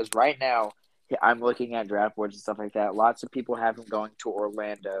do, because right now I'm looking at draft boards and stuff like that. Lots of people have him going to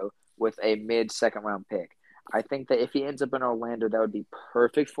Orlando with a mid-second round pick. I think that if he ends up in Orlando, that would be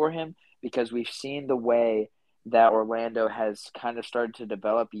perfect for him, because we've seen the way that Orlando has kind of started to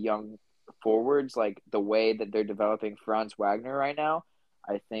develop young forwards, like the way that they're developing Franz Wagner right now.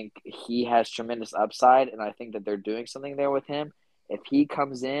 I think he has tremendous upside, and I think that they're doing something there with him. If he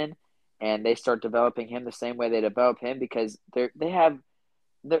comes in and they start developing him the same way they develop him, because they're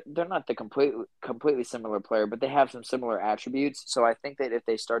not the completely similar player, but they have some similar attributes. So I think that if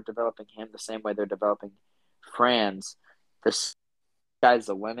they start developing him the same way they're developing Franz, the sky's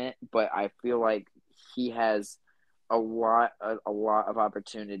the limit. But I feel like he has a lot of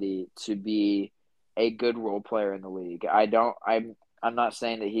opportunity to be a good role player in the league. I'm not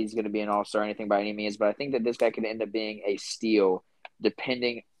saying that he's going to be an all-star or anything by any means, but I think that this guy could end up being a steal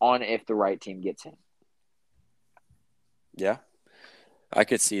depending on if the right team gets him. Yeah, I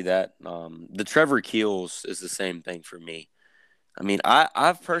could see that. The Trevor Keels is the same thing for me. I mean,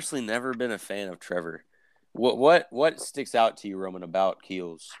 I've personally never been a fan of Trevor. What sticks out to you, Roman, about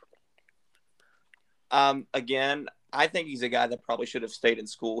Keels? Again, I think he's a guy that probably should have stayed in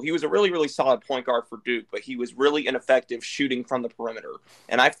school. He was a really, really solid point guard for Duke, but he was really ineffective shooting from the perimeter.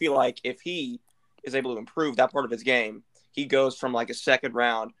 And I feel like if he is able to improve that part of his game, he goes from like a second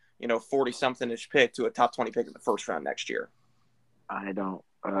round, 40-something-ish pick to a top 20 pick in the first round next year. I don't.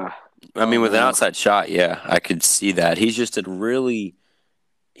 I mean, with an outside shot, yeah, I could see that. He's just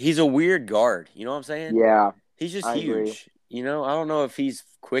he's a weird guard. You know what I'm saying? Yeah. He's just I huge. agree. I don't know if he's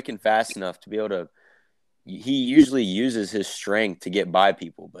quick and fast enough to be able to. He usually uses his strength to get by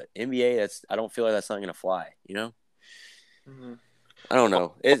people, but NBA, I don't feel like that's not going to fly. Mm-hmm. I don't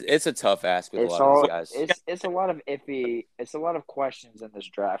know. It's a tough ask with a lot of these guys. It's a lot of iffy. It's a lot of questions in this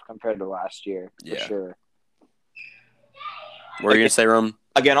draft compared to last year, for sure. What are you going to say, Rum?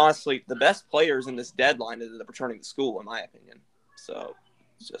 Again, honestly, the best players in this deadline ended up returning to school, in my opinion. So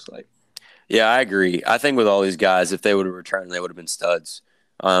it's just like. Yeah, I agree. I think with all these guys, if they would have returned, they would have been studs.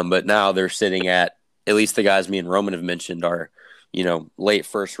 But now they're sitting at least the guys me and Roman have mentioned are, late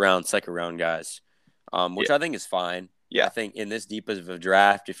first round, second round guys, which I think is fine. Yeah. I think in this deep of a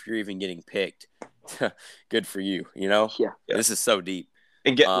draft, if you're even getting picked, good for you, Yeah. This is so deep.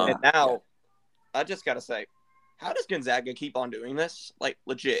 And now, I just got to say, how does Gonzaga keep on doing this? Like,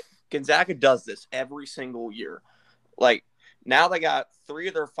 legit, Gonzaga does this every single year. Like, now they got 3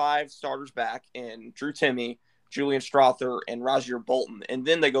 of their 5 starters back in Drew Timme, Julian Strother, and Razier Bolton. And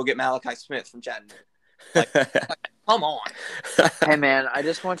then they go get Malachi Smith from Chattanooga. Like, come on. Hey, man, I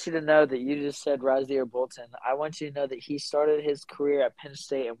just want you to know that you just said Razier Bolton. I want you to know that he started his career at Penn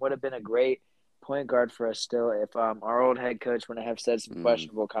State and would have been a great point guard for us still if our old head coach wouldn't have said some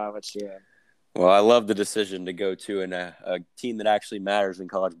questionable comments to him. Well, I love the decision to go to a team that actually matters in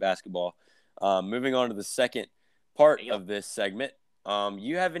college basketball. Moving on to the second part of this segment,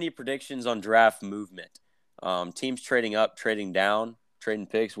 you have any predictions on draft movement? Teams trading up, trading down, trading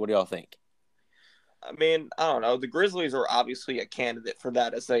picks. What do y'all think? I mean, I don't know. The Grizzlies are obviously a candidate for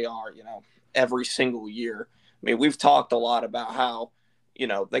that, as they are, every single year. I mean, we've talked a lot about how,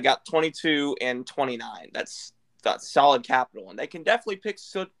 they got 22 and 29. That's solid capital, and they can definitely pick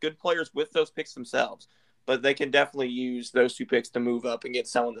good players with those picks themselves. But they can definitely use those 2 picks to move up and get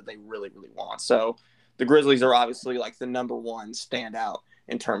someone that they really, really want. So the Grizzlies are obviously like the number one standout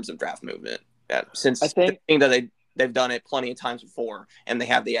in terms of draft movement. Since I think that they've done it plenty of times before, and they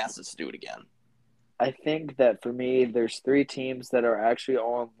have the assets to do it again. I think that for me, there's 3 teams that are actually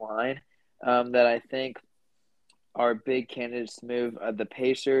all in line that I think are big candidates to move: the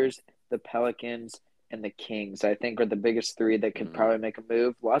Pacers, the Pelicans, and the Kings, I think, are the biggest three that could probably make a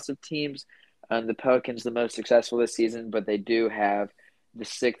move. Lots of teams, the Pelicans the most successful this season, but they do have the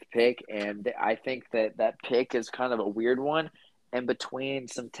sixth pick, and I think that pick is kind of a weird one in between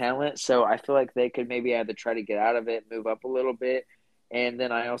some talent. So I feel like they could maybe either try to get out of it, move up a little bit. And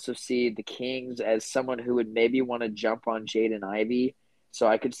then I also see the Kings as someone who would maybe want to jump on Jaden Ivey. So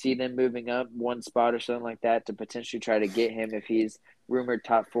I could see them moving up one spot or something like that to potentially try to get him if he's rumored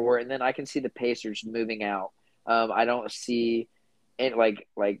top four. And then I can see the Pacers moving out. I don't see it like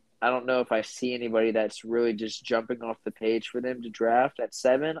I don't know if I see anybody that's really just jumping off the page for them to draft at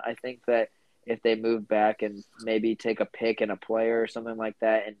 7. I think that if they move back and maybe take a pick and a player or something like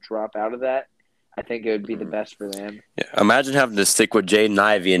that and drop out of that, I think it would be the best for them. Yeah, imagine having to stick with Jaden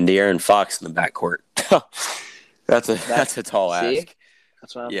Ivey and De'Aaron Fox in the backcourt. that's a tall ask.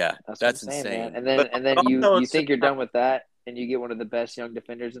 That's what that's saying, insane. Man. And then you think you're done with that, and you get one of the best young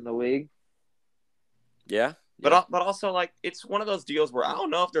defenders in the league. Yeah. But also, like, it's one of those deals where I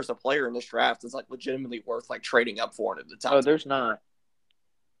don't know if there's a player in this draft that's, like, legitimately worth, like, trading up for it at the top. Oh, there's not.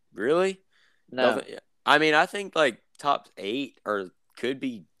 Really? No. Nothing? I mean, I think, like, top 8 could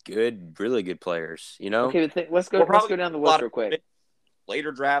be good, really good players, you know? Okay, but let's go down the list real quick.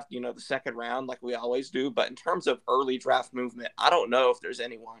 Later draft, the second round, like we always do. But in terms of early draft movement, I don't know if there's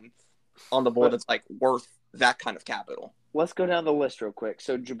anyone on the board that's, like, worth that kind of capital. Let's go down the list real quick.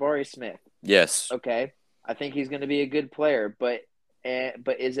 So, Jabari Smith. Yes. Okay. I think he's going to be a good player, but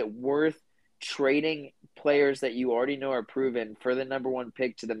is it worth trading players that you already know are proven for the number 1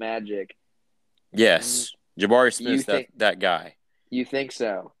 pick to the Magic? Yes. Jabari Smith's that guy. You think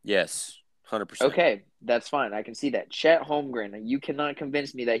so? Yes. 100%. Okay, that's fine. I can see that. Chet Holmgren, you cannot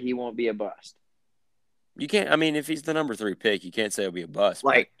convince me that he won't be a bust. You can't. I mean, if he's the number 3 pick, you can't say it'll be a bust.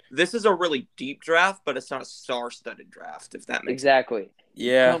 Like, this is a really deep draft, but it's not a star-studded draft, if that makes exactly. sense.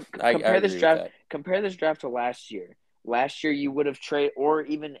 Yeah, compare this draft. Compare this draft to last year. Last year, you would have traded, or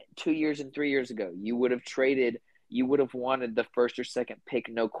even 2 years and 3 years ago, you would have traded. You would have wanted the first or second pick,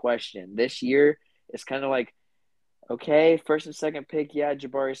 no question. This year, it's kind of like, okay, first and second pick, yeah,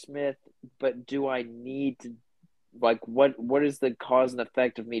 Jabari Smith, but do I need to, like, what is the cause and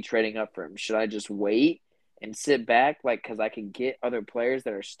effect of me trading up for him? Should I just wait and sit back, like, because I can get other players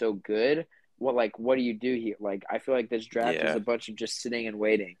that are still good? What do you do here? Like, I feel like this draft is a bunch of just sitting and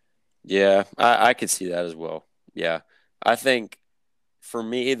waiting. Yeah, I could see that as well. Yeah, I think for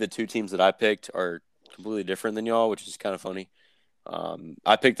me, the 2 teams that I picked are completely different than y'all, which is kind of funny.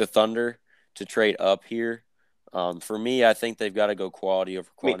 I picked the Thunder to trade up here. For me, I think they've got to go quality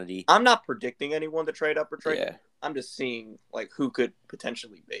over quantity. I'm not predicting anyone to trade up or trade. Yeah. I'm just seeing, like, who could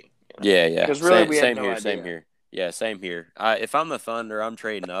potentially be. Yeah. Because really, we have same no here. idea. Same here. Yeah, same here. If I'm the Thunder, I'm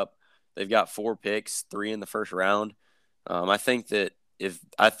trading up. They've got 4 picks, 3 in the first round. I think that if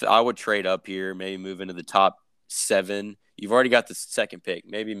I would trade up here, maybe move into the top 7. You've already got the second pick.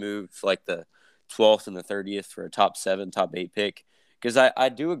 Maybe move like the 12th and the 30th for a top 7, top 8 pick. Because I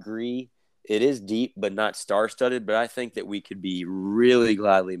do agree it is deep but not star-studded, but I think that we could be really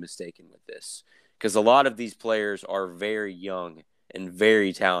gladly mistaken with this. Because a lot of these players are very young and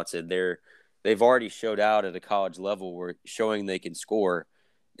very talented. They've already showed out at a college level where showing they can score.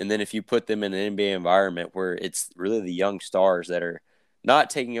 And then if you put them in an NBA environment where it's really the young stars that are not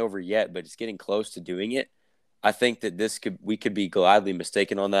taking over yet, but it's getting close to doing it, I think that we could be gladly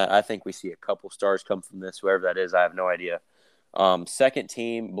mistaken on that. I think we see a couple stars come from this, whoever that is. I have no idea. Second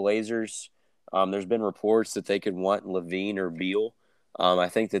team, Blazers. There's been reports that they could want Levine or Beal. I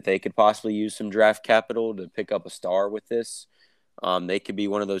think that they could possibly use some draft capital to pick up a star with this. They could be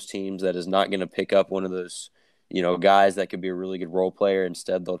one of those teams that is not going to pick up one of those, guys that could be a really good role player.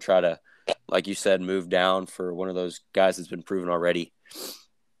 Instead, they'll try to, like you said, move down for one of those guys that's been proven already.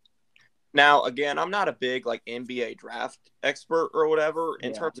 Now, again, I'm not a big, like, NBA draft expert or whatever.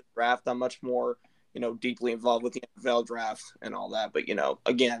 In terms of draft, I'm much more, deeply involved with the NFL draft and all that. But,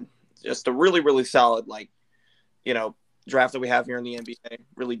 again, just a really, really solid, like, draft that we have here in the NBA,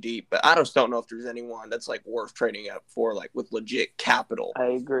 really deep. But I just don't know if there's anyone that's, like, worth trading up for, like, with legit capital. I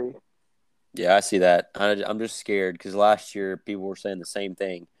agree. Yeah, I see that. I'm just scared because last year people were saying the same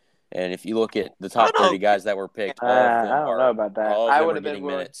thing. And if you look at the top 30 guys that were picked, all of them I don't know about that. I would have been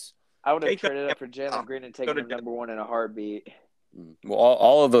minutes. I would have traded up for Jalen Green and taken him number 1 in a heartbeat. Well,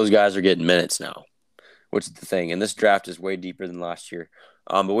 all of those guys are getting minutes now, which is the thing. And this draft is way deeper than last year.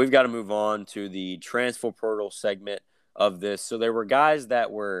 But we've got to move on to the transfer portal segment of this. So there were guys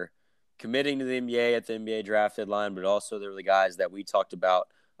that were committing to the NBA at the NBA draft deadline, but also there were the guys that we talked about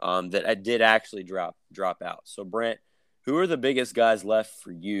that did actually drop out. So, Brent, who are the biggest guys left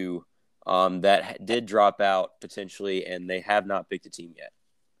for you that did drop out potentially and they have not picked a team yet?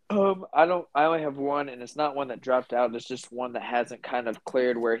 I only have one, and it's not one that dropped out. It's just one that hasn't kind of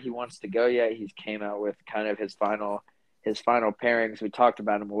cleared where he wants to go yet. He's came out with kind of his final pairings. We talked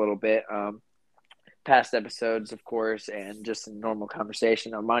about him a little bit. Past episodes, of course, and just in normal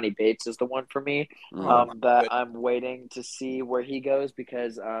conversation. Emoni Bates is the one for me that I'm waiting to see where he goes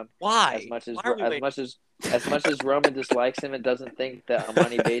because Why? As much as Roman dislikes him and doesn't think that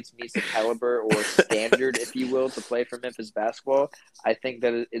Emoni Bates meets the caliber or standard, if you will, to play for Memphis basketball, I think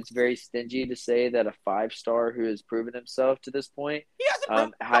that it's very stingy to say that a 5-star who has proven himself to this point,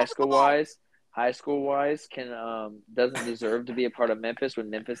 high school wise, can doesn't deserve to be a part of Memphis when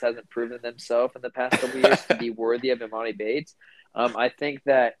Memphis hasn't proven themselves in the past couple of years to be worthy of Emoni Bates. I think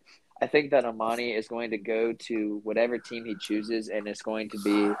that Emoni is going to go to whatever team he chooses, and it's going to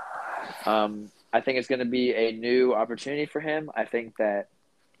be I think it's going to be a new opportunity for him. I think that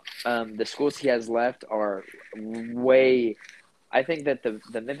the schools he has left are way. I think that the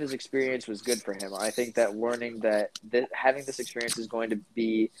Memphis experience was good for him. I think that learning that having this experience is going to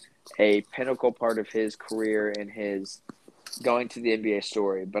be a pinnacle part of his career and his going to the NBA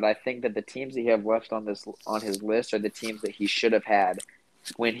story. But I think that the teams that he have left on his list are the teams that he should have had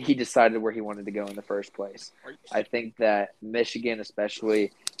when he decided where he wanted to go in the first place. I think that Michigan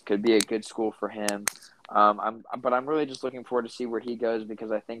especially could be a good school for him. But I'm really just looking forward to see where he goes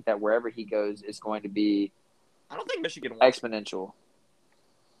because I think that wherever he goes is going to be I don't think Michigan wants exponential.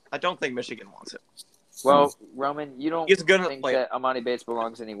 I don't think Michigan wants it. Well, Roman, you don't think play that Emoni Bates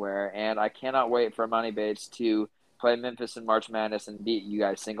belongs anywhere, and I cannot wait for Emoni Bates to play Memphis in March Madness and beat you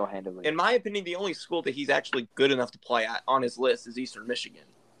guys single-handedly. In my opinion, the only school that he's actually good enough to play at on his list is Eastern Michigan.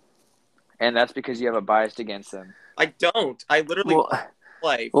 And that's because you have a bias against him. I don't. I literally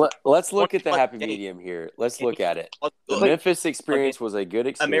play. Let's look at the happy medium here. Let's look at it. The Memphis experience was a good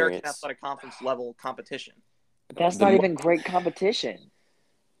experience. American Athletic Conference level competition. That's not even great competition.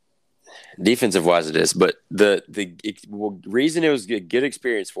 Defensive-wise, it is. But the reason it was a good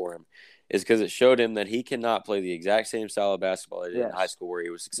experience for him is because it showed him that he cannot play the exact same style of basketball he did in high school where he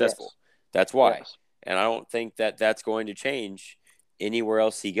was successful. That's why. And I don't think that that's going to change anywhere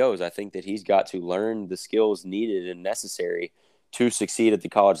else he goes. I think that he's got to learn the skills needed and necessary to succeed at the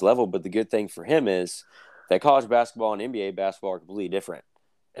college level. But the good thing for him is that college basketball and NBA basketball are completely different.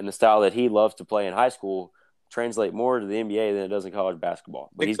 And the style that he loves to play in high school translate more to the NBA than it does in college basketball.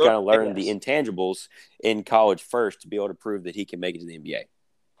 But he's got to learn the intangibles in college first to be able to prove that he can make it to the NBA.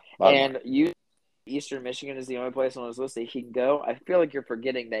 Eastern Michigan is the only place on his list that he can go. I feel like you're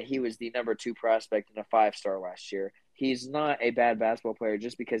forgetting that he was the number 2 prospect and a 5-star last year. He's not a bad basketball player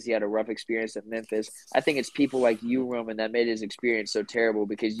just because he had a rough experience at Memphis. I think it's people like you, Roman, that made his experience so terrible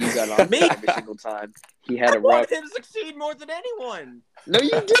because you got on him every single time. He had a rough. I wanted him to succeed more than anyone. No,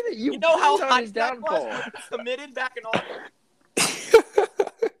 you didn't. You know how high his downfall was committed back in August.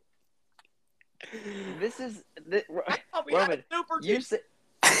 Roman. You said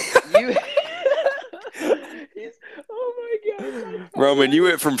you. Oh my God, Roman! You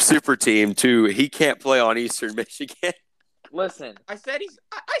went from super team to he can't play on Eastern Michigan. Listen, I said he's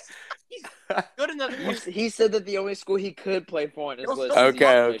good enough. He said that the only school he could play for on his list.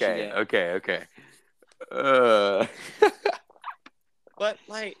 Okay. But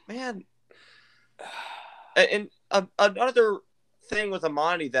like, man, and another thing with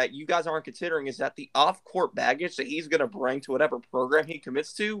Emoni that you guys aren't considering is that the off-court baggage that he's going to bring to whatever program he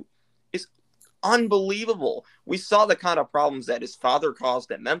commits to is unbelievable. We saw the kind of problems that his father caused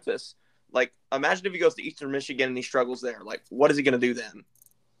at Memphis. Like, imagine if he goes to Eastern Michigan and he struggles there. Like, what is he going to do then?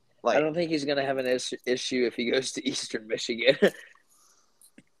 Like, I don't think he's going to have an issue if he goes to Eastern Michigan.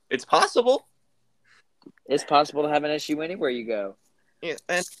 It's possible. It's possible to have an issue anywhere you go. Yeah,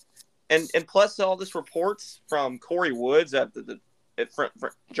 and plus all this reports from Corey Woods, the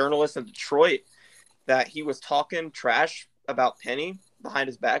journalist in Detroit, that he was talking trash about Penny behind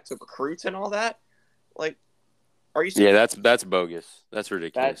his back to recruits and all that. Like, are you serious? Yeah, that's bogus. That's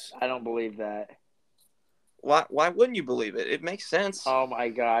ridiculous. I don't believe that. Why wouldn't you believe it? It makes sense. Oh my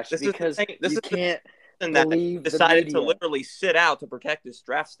gosh! This because is you can't believe that decided to literally sit out to protect his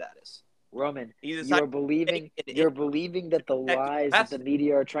draft status. Roman, you're believing that the lies that the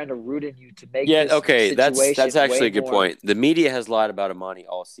media are trying to root in you to make. That's actually a good point. The media has lied about Emoni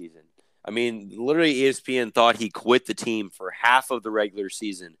all season. I mean, literally, ESPN thought he quit the team for half of the regular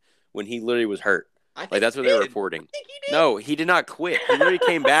season when he literally was hurt. That's what they were reporting. No, he did not quit. He literally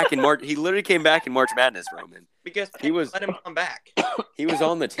came back in March. He literally came back in March Madness, Roman. Because he let him come back. He was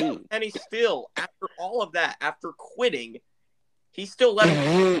on the team, and he still, after all of that, after quitting, he still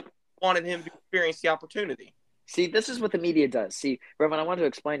wanted him to experience the opportunity. See, this is what the media does. See, Roman, I want to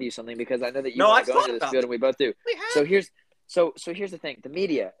explain to you something because I know that you want to go into this field, and we both do. So here's the thing, the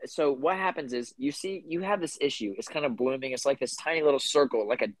media. So what happens is you have this issue. It's kind of blooming. It's like this tiny little circle,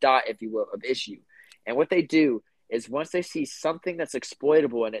 like a dot, if you will, of issue. And what they do is once they see something that's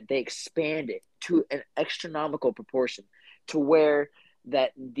exploitable in it, they expand it to an astronomical proportion to where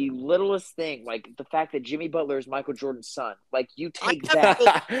that the littlest thing, like the fact that Jimmy Butler is Michael Jordan's son, like you take that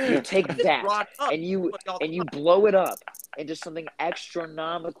and you blow it up into something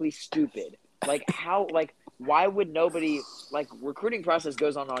astronomically stupid. Like how, like why would nobody, like recruiting process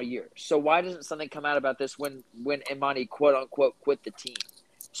goes on all year. So why doesn't something come out about this when Emoni quote unquote quit the team?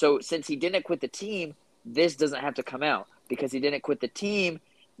 So since he didn't quit the team, this doesn't have to come out because he didn't quit the team.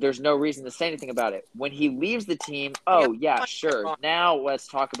 There's no reason to say anything about it. When he leaves the team, oh yeah, sure. Now let's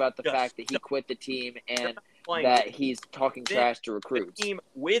talk about the fact that he quit the team and that he's talking trash to recruits. The team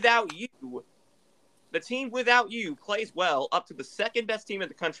without you plays well up to the second best team in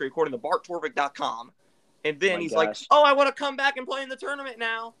the country according to BartTorvik.com. And then he's like, "Oh, I want to come back and play in the tournament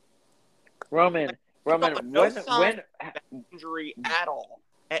now." Roman, when injury at all.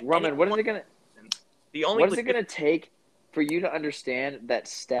 Roman, what is it gonna take for you to understand that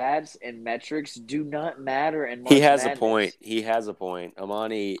stats and metrics do not matter? And he has a point.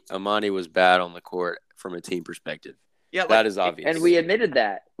 Emoni was bad on the court from a team perspective. Yeah, that is obvious. And we admitted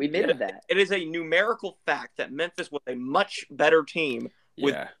that. It is a numerical fact that Memphis was a much better team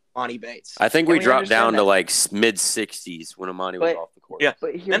with Emoni Bates. I think we dropped down to like mid-60s when Emoni was off the court. Yeah,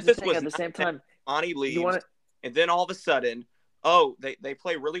 but here's Memphis the thing, at the same time, Emoni leaves, and then all of a sudden, they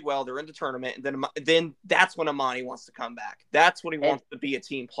play really well. They're in the tournament, and then that's when Emoni wants to come back. That's when he wants to be a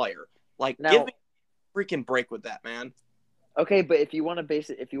team player. Like, give me a freaking break with that, man. Okay, but if you want to base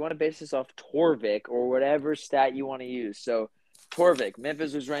this off Torvik or whatever stat you want to use, so Torvik,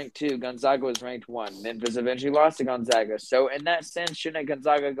 Memphis was ranked 2, Gonzaga was ranked 1. Memphis eventually lost to Gonzaga. So in that sense, shouldn't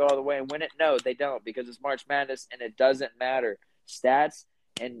Gonzaga go all the way and win it? No, they don't, because it's March Madness and it doesn't matter. Stats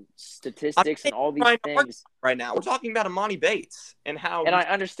and statistics and all these things. Right now, we're talking about Emoni Bates and how. And I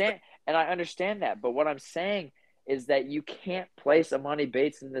understand that, but what I'm saying is that you can't place Emoni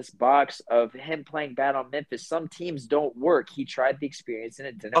Bates in this box of him playing bad on Memphis. Some teams don't work. He tried the experience and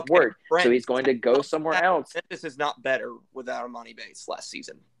it didn't work. Brent, so he's going to go somewhere else. Memphis is not better without Emoni Bates last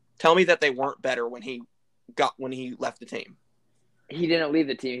season. Tell me that they weren't better when he left the team. He didn't leave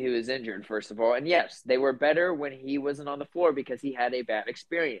the team. He was injured, first of all. And yes, they were better when he wasn't on the floor because he had a bad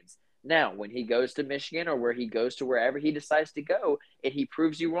experience. Now, when he goes to Michigan or where he goes to wherever he decides to go, and he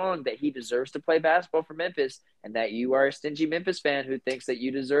proves you wrong that he deserves to play basketball for Memphis and that you are a stingy Memphis fan who thinks that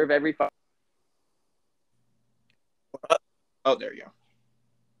you deserve every Oh, there you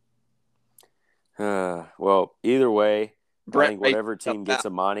go. Well, either way, I think whatever team gets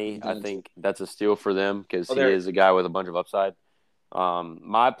Emoni, I think that's a steal for them because he is a guy with a bunch of upside.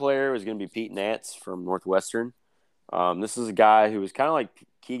 My player was going to be Pete Nance from Northwestern. This is a guy who was kind of like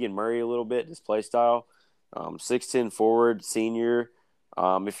Keegan Murray a little bit, his play style. 6'10" forward, senior.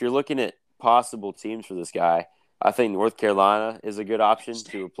 If you're looking at possible teams for this guy, I think North Carolina is a good option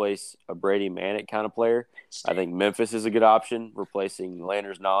to replace a Brady Manick kind of player. I think Memphis is a good option, replacing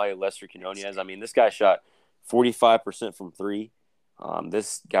Landers Nolley, Lester Quinonez. I mean, this guy shot 45% from 3.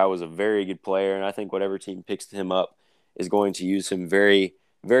 This guy was a very good player, and I think whatever team picks him up is going to use him very,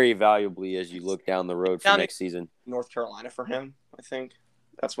 very valuably as you look down the road for next season. North Carolina for him, I think.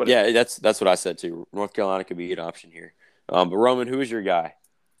 That's what. That's what I said too. North Carolina could be an option here. But Roman, who is your guy?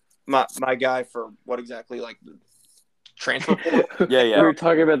 My guy for what exactly? Like the transfer portal? Yeah. We were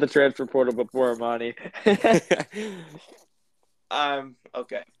talking about the transfer portal before Emoni.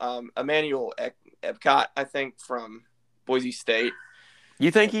 Okay. Emmanuel Epcot, I think, from Boise State.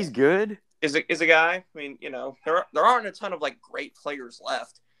 You think he's good? Is a guy. I mean, there aren't a ton of like great players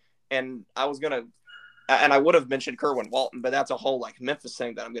left, and I would have mentioned Kerwin Walton, but that's a whole like Memphis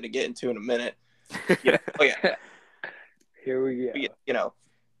thing that I'm going to get into in a minute. Here we go.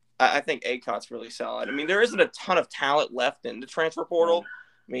 I think Acot's really solid. I mean, there isn't a ton of talent left in the transfer portal.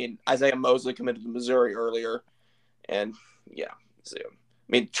 I mean, Isaiah Mosley committed to Missouri earlier, and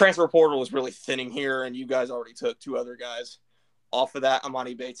transfer portal was really thinning here, and you guys already took 2 other guys off of that,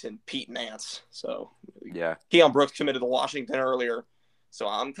 Emoni Bates and Pete Nance. So, Keon Brooks committed to Washington earlier, so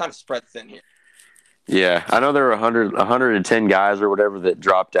I'm kind of spread thin here. Yeah, I know there were 110 guys or whatever that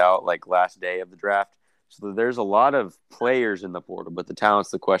dropped out like last day of the draft. So there's a lot of players in the portal, but the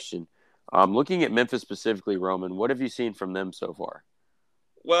talent's the question. Looking at Memphis specifically, Roman, what have you seen from them so far?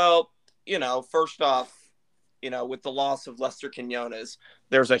 Well, first off, with the loss of Lester Quinonez,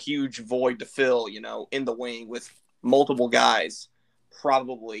 there's a huge void to fill, in the wing with multiple guys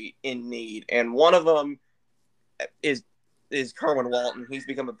probably in need. And one of them is Kerwin Walton. He's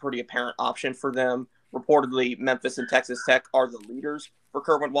become a pretty apparent option for them. reportedly Memphis and Texas Tech are the leaders for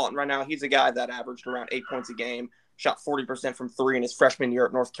Kerwin Walton right now. He's a guy that averaged around 8 points a game, shot 40% from three in his freshman year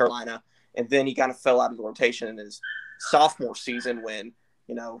at North Carolina, and then he kind of fell out of the rotation in his sophomore season when,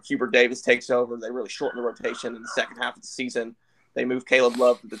 Hubert Davis takes over. They really shorten the rotation in the second half of the season. They move Caleb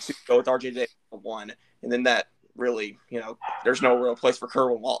Love to the 2, go with RJ Davis to 1, and then that really, there's no real place for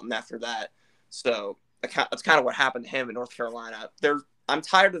Kerwin Walton after that. So that's kind of what happened to him in North Carolina. I'm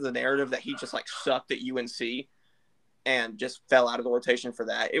tired of the narrative that he just sucked at UNC and just fell out of the rotation for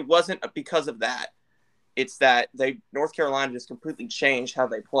that. It wasn't because of that. It's that North Carolina just completely changed how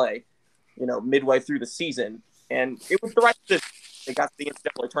they play, midway through the season. And it was the right decision. They got to the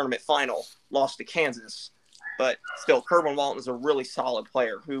NCAA tournament final, lost to Kansas. But still, Kerwin Walton is a really solid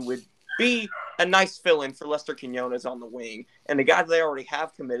player who would be a nice fill-in for Lester Quinones on the wing. And the guy they already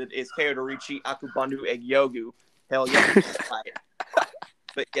have committed is Kaodirichi Akobundu-Ehiogu. Hell yeah.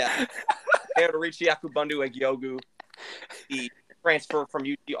 But yeah, Kaodirichi Akobundu-Ehiogu, the transfer from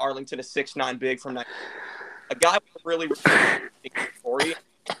UT Arlington, a 6'9" big from Nigeria. A guy with a really big story.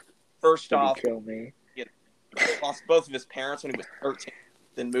 First off, he lost both of his parents when he was 13,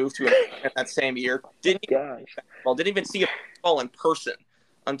 then moved to America that same year. Didn't even see a ball in person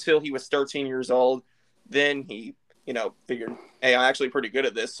until he was 13 years old. Then he, figured, hey, I'm actually pretty good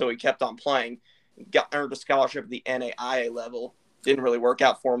at this, so he kept on playing. Earned a scholarship at the NAIA level. Didn't really work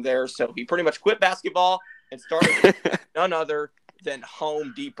out for him there, so he pretty much quit basketball and started none other than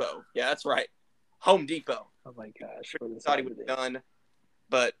Home Depot. Yeah, that's right. Home Depot. Oh, my gosh. Thought he was done,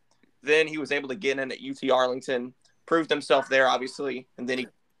 but then he was able to get in at UT Arlington, proved himself there, obviously, and then he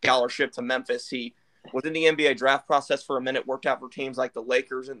scholarship to Memphis. He was in the NBA draft process for a minute, worked out for teams like the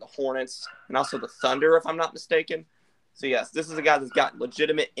Lakers and the Hornets, and also the Thunder, if I'm not mistaken. So, yes, this is a guy that's got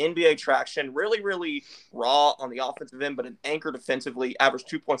legitimate NBA traction, really, really raw on the offensive end, but an anchor defensively, averaged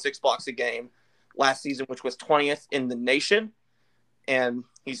 2.6 blocks a game last season, which was 20th in the nation. And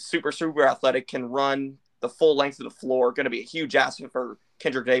he's super, super athletic, can run the full length of the floor, going to be a huge asset for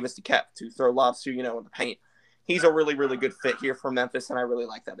Kendrick Davis to throw lobs to, in the paint. He's a really, really good fit here for Memphis, and I really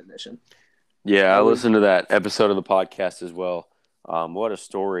like that addition. Yeah, I listened to that episode of the podcast as well. What a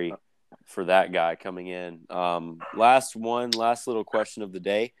story for that guy coming in. Last little question of the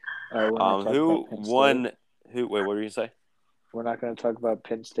day. Who won? Wait, what were you going to say? We're not going to talk about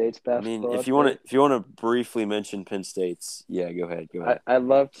Penn State's basketball. I mean, if you want to briefly mention Penn State's, yeah, go ahead. I'd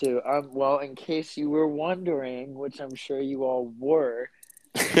love to. Well, in case you were wondering, which I'm sure you all were,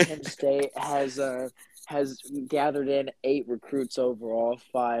 Penn State has gathered in 8 recruits overall,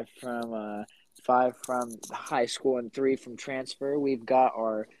 5 from high school and 3 from transfer. We've got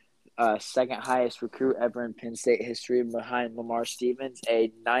our second highest recruit ever in Penn State history, behind Lamar Stevens,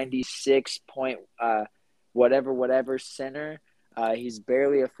 a 96 point whatever center. He's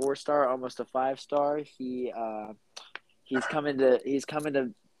barely a 4-star, almost a 5-star. He's coming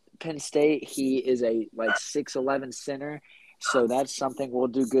to Penn State. He is a 6'11" center. So that's something we'll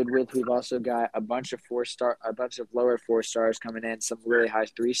do good with. We've also got a bunch of lower 4-stars coming in, some really high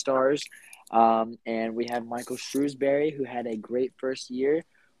 3-stars. And we have Michael Shrewsbury, who had a great first year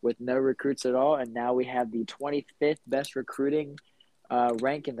with no recruits at all. And now we have the 25th best recruiting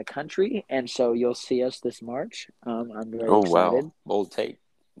rank in the country. And so you'll see us this March. I'm very excited. Wow. Bold take.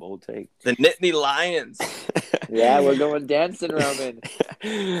 The Nittany Lions. Yeah, we're going dancing, Roman.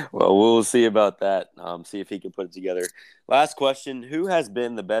 Well, we'll see about that. See if he can put it together. Last question. Who has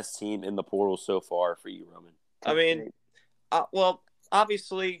been the best team in the portal so far for you, Roman? I mean, well,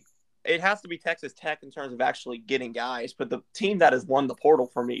 obviously, it has to be Texas Tech in terms of actually getting guys. But the team that has won the portal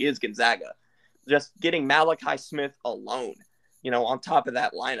for me is Gonzaga. Just getting Malachi Smith alone, on top of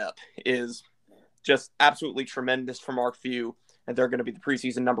that lineup is just absolutely tremendous for Mark Few. And they're going to be the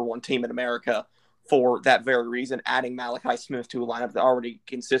preseason #1 team in America for that very reason, adding Malachi Smith to a lineup that already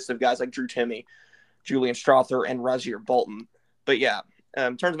consists of guys like Drew Timme, Julian Strother, and Razier Bolton. But yeah,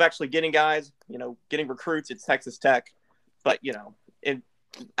 in terms of actually getting guys, getting recruits, it's Texas Tech. But,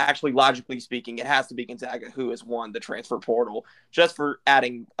 actually, logically speaking, it has to be Gonzaga who has won the transfer portal just for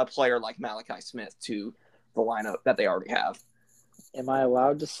adding a player like Malachi Smith to the lineup that they already have. Am I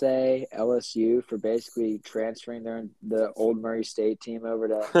allowed to say LSU for basically transferring the old Murray State team over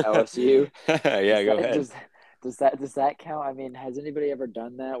to LSU? Yeah, go ahead. Does that count? I mean, has anybody ever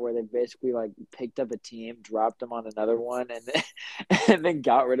done that where they basically picked up a team, dropped them on another one, and then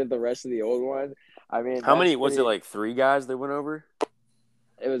got rid of the rest of the old one? I mean, how many was it? 3 guys they went over?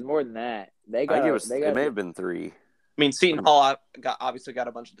 It was more than that. It may have been 3. I mean, Seton Hall obviously got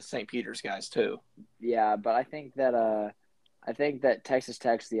a bunch of the St. Peter's guys too. Yeah, but I think that I think that Texas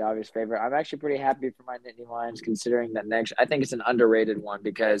Tech's the obvious favorite. I'm actually pretty happy for my Nittany Lions, considering that next. I think it's an underrated one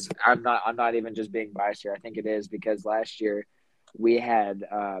because I'm not even just being biased here. I think it is because last year we had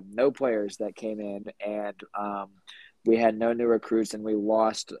no players that came in, and we had no new recruits, and we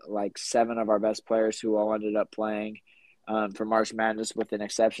lost like 7 of our best players who all ended up playing for March Madness, with an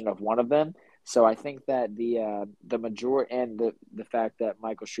exception of one of them. So I think that the majority and the fact that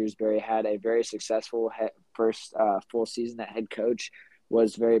Michael Shrewsbury had a very successful first full season at head coach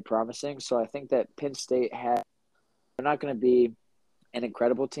was very promising. So I think that Penn State they're not going to be an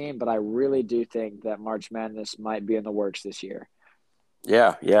incredible team, but I really do think that March Madness might be in the works this year.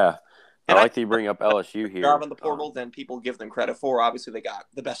 Yeah. I And like that you bring up LSU here. Job in the portal than people give them credit for. Obviously, they got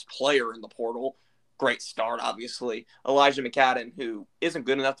the best player in the portal. Great start, obviously. Elijah McCadden, who isn't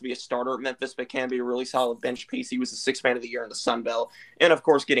good enough to be a starter at Memphis, but can be a really solid bench piece. He was the 6th man of the year in the Sun Belt. And, of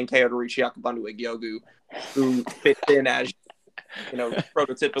course, getting Kaodirichi Akobundu-Ehiogu, who fits in as,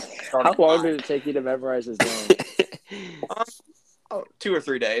 prototypical starting. How long did it take you to memorize his name? 2 or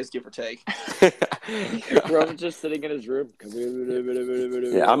 3 days, give or take. Roman's just sitting in his room.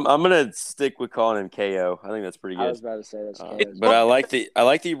 Yeah, I'm gonna stick with calling him KO. I think that's pretty good. I was about to say that's KO. But I like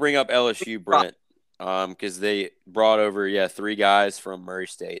that you bring up LSU, Brent, because they brought over 3 guys from Murray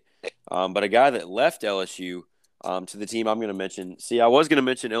State, but a guy that left LSU to the team I'm going to mention. See, I was going to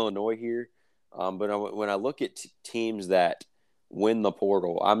mention Illinois here, but when I look at teams that win the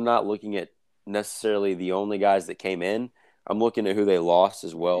portal, I'm not looking at necessarily the only guys that came in. I'm looking at who they lost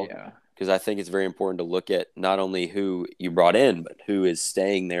as well, because I think it's very important to look at not only who you brought in, but who is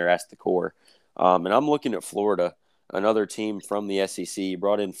staying there as the core. And I'm looking at Florida, another team from the SEC.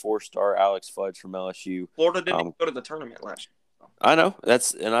 Brought in 4-star Alex Fudge from LSU. Florida didn't go to the tournament last year. I know.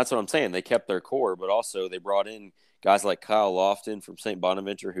 That's what I'm saying. They kept their core, but also they brought in guys like Kyle Lofton from St.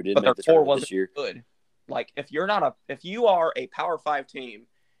 Bonaventure who didn't make the tournament this year. Good. Like if you are a Power 5 team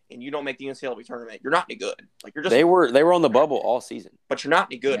and you don't make the NCAA tournament, you're not any good. Like you're just they were on the bubble all season, but you're not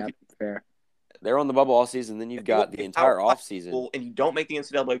any good. Yeah, fair. They're on the bubble all season. Then you've got the entire offseason. And you don't make the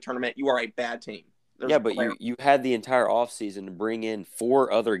NCAA tournament, you are a bad team. But you had the entire offseason to bring in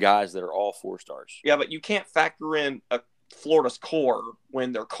 4 other guys that are all 4-stars. Yeah, but you can't factor in Florida's core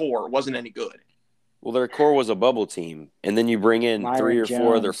when their core wasn't any good. Well, their core was a bubble team, and then you bring in Myron 3 or Jones.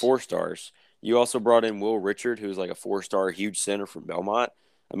 4 other 4-stars. You also brought in Will Richard, who's like a 4-star huge center from Belmont.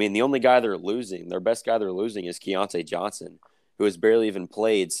 I mean, the only guy they're losing, their best guy they're losing is Keontae Johnson, who has barely even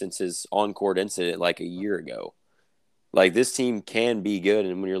played since his on-court incident like a year ago. Like, this team can be good,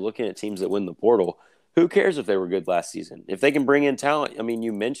 and when you're looking at teams that win the portal, who cares if they were good last season? If they can bring in talent, I mean,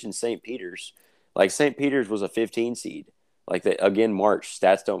 you mentioned St. Peter's. Like, St. Peter's was a 15 seed. Like, again, March.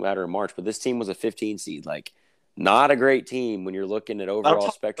 Stats don't matter in March, but this team was a 15 seed. Like, not a great team when you're looking at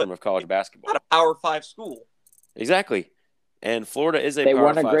overall spectrum of college basketball. Not a Power 5 school. Exactly. And Florida is a They Power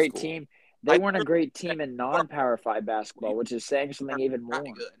weren't a 5 great school. team. They weren't a great team in non-Power 5 basketball, which is saying something even more.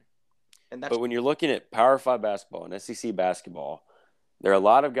 But when you're looking at Power 5 basketball and SEC basketball, there are a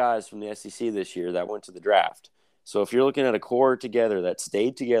lot of guys from the SEC this year that went to the draft. So if you're looking at a core together that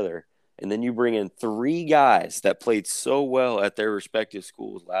stayed together, and then you bring in 3 guys that played so well at their respective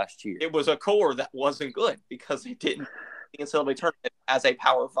schools last year. It was a core that wasn't good because they didn't NCAA tournament as a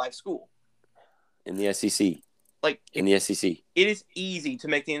Power 5 school. In the SEC. In the SEC. It is easy to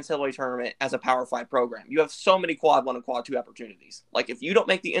make the NCAA tournament as a Power 5 program. You have so many Quad 1 and Quad 2 opportunities. Like, if you don't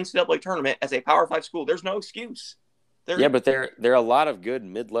make the NCAA tournament as a Power 5 school, there's no excuse. But there are a lot of good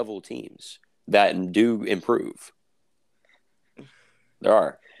mid-level teams that do improve. There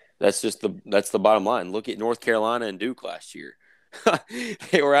are. That's the bottom line. Look at North Carolina and Duke last year.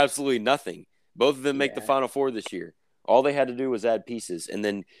 They were absolutely nothing. Both of them make the Final Four this year. All they had to do was add pieces and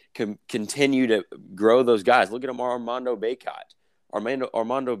then continue to grow those guys. Look at Armando Bacot.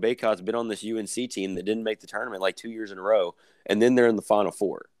 Armando Bacot's been on this UNC team that didn't make the tournament like 2 years in a row, and then they're in the Final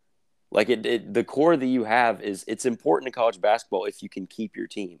Four. Like the core that you have it's important in college basketball if you can keep your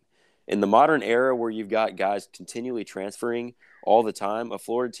team. In the modern era where you've got guys continually transferring all the time, a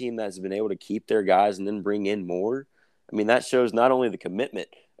Florida team that's been able to keep their guys and then bring in more, I mean, that shows not only the commitment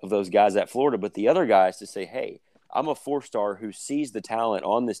of those guys at Florida, but the other guys to say, hey, I'm a 4-star who sees the talent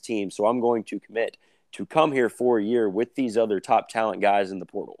on this team, so I'm going to commit to come here for a year with these other top talent guys in the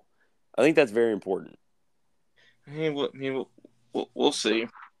portal. I think that's very important. We'll see.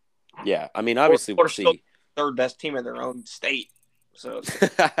 Yeah, I mean, obviously we'll see. Third best team in their own state. So it's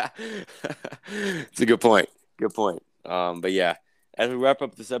a good point. Good point. But yeah, as we wrap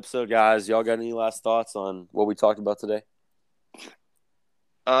up this episode, guys, y'all got any last thoughts on what we talked about today?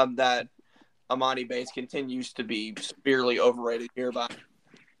 That Emoni Bates continues to be severely overrated here by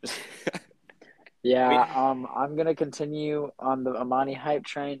Yeah, I'm gonna continue on the Emoni hype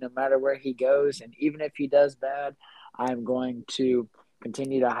train no matter where he goes, and even if he does bad, I'm going to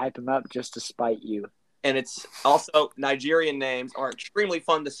continue to hype him up just to spite you. And it's also Nigerian names are extremely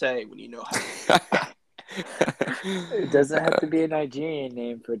fun to say when you know how. It doesn't have to be a Nigerian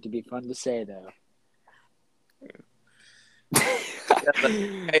name for it to be fun to say, though.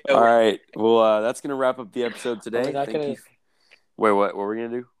 All right. Well, that's gonna wrap up the episode Are we today. not Thank gonna? you. Wait, what? What were we gonna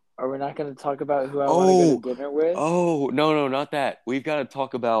do? Are we not gonna talk about who I want to go to Oh, dinner with? no, not that. We've got to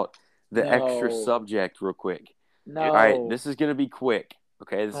talk about the extra No, subject real quick. All right, no. this is gonna be quick.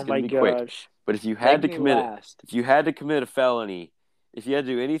 Okay, this is Oh gonna my be quick. gosh. But if you had Make to me commit it, last. if you had to commit a felony, if you had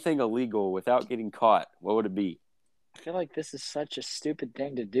to do anything illegal without getting caught, what would it be? I feel like this is such a stupid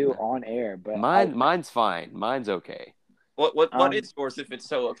thing to do on air, but Mine's fine. Mine's okay. What is yours if it's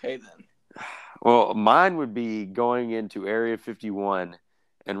so okay then? Well, mine would be going into Area 51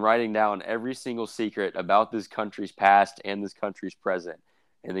 and writing down every single secret about this country's past and this country's present,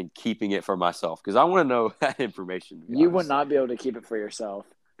 and then keeping it for myself because I want to know that information. you would not be able to keep it for yourself.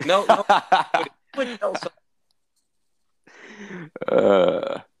 No, would tell some-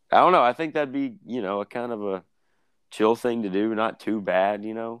 I don't know. I think that'd be, a kind of a chill thing to do, not too bad,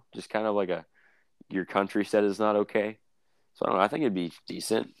 just kind of like your country said it's not okay. So I don't know. I think it'd be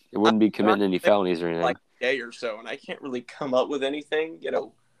decent. It wouldn't be committing any felonies or anything. like a day or so, and I can't really come up with anything,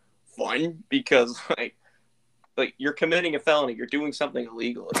 fun because like you're committing a felony, you're doing something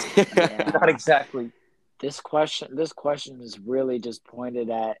illegal. It's Yeah. not exactly. This question is really just pointed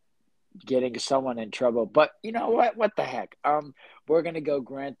at getting someone in trouble. But you know what? What the heck? We're gonna go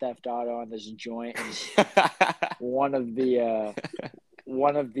Grand Theft Auto on this joint, and one of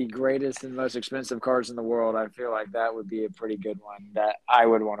the greatest and most expensive cars in the world. I feel like that would be a pretty good one that I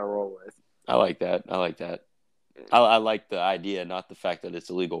would want to roll with. I like that. I like the idea, not the fact that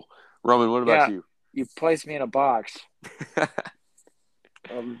it's illegal. Roman, what about you? You place me in a box.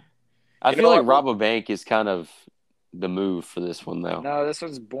 I feel like rob a bank is kind of the move for this one, though. No, this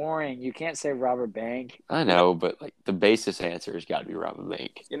one's boring. You can't say rob a bank. I know, but like the basis answer has got to be rob a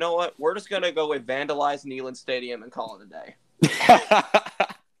bank. You know what? We're just gonna go with vandalize Neyland Stadium and call it a day.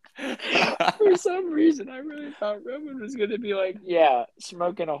 For some reason, I really thought Roman was going to be like, yeah,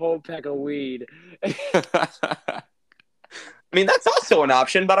 smoking a whole pack of weed. I mean, that's also an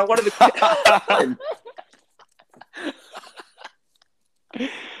option, but I wanted to.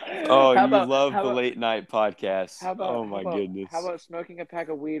 Oh, you love the late night podcast. Oh my goodness. How about smoking a pack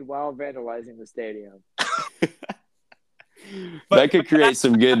of weed while vandalizing the stadium? That could create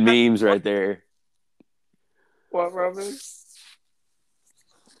some good memes right there. What, Roman?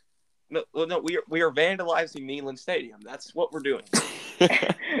 No, we are vandalizing Neyland Stadium. That's what we're doing.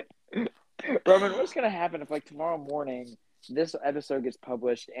 Roman, what's going to happen if, like, tomorrow morning this episode gets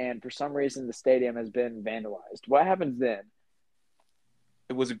published and for some reason the stadium has been vandalized? What happens then?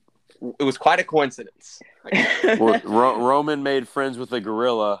 It was quite a coincidence. Roman made friends with a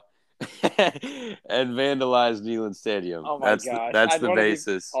gorilla and vandalized Neyland Stadium. Oh my gosh. That's the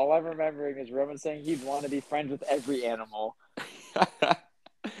basis. All I'm remembering is Roman saying he'd want to be friends with every animal.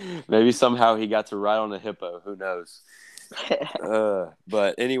 Maybe somehow he got to ride on a hippo. Who knows?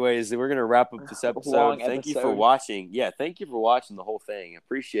 But anyways, we're going to wrap up this episode. Thank you for watching. Yeah, thank you for watching the whole thing.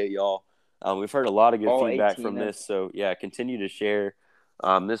 Appreciate y'all. We've heard a lot of good feedback from this. So, yeah, continue to share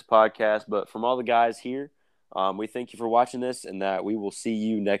this podcast. But from all the guys here, we thank you for watching this and that we will see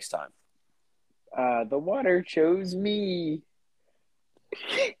you next time. The water chose me.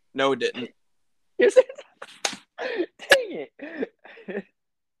 No, it didn't. Yes, it dang it.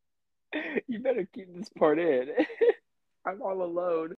 You better keep this part in. I'm all alone.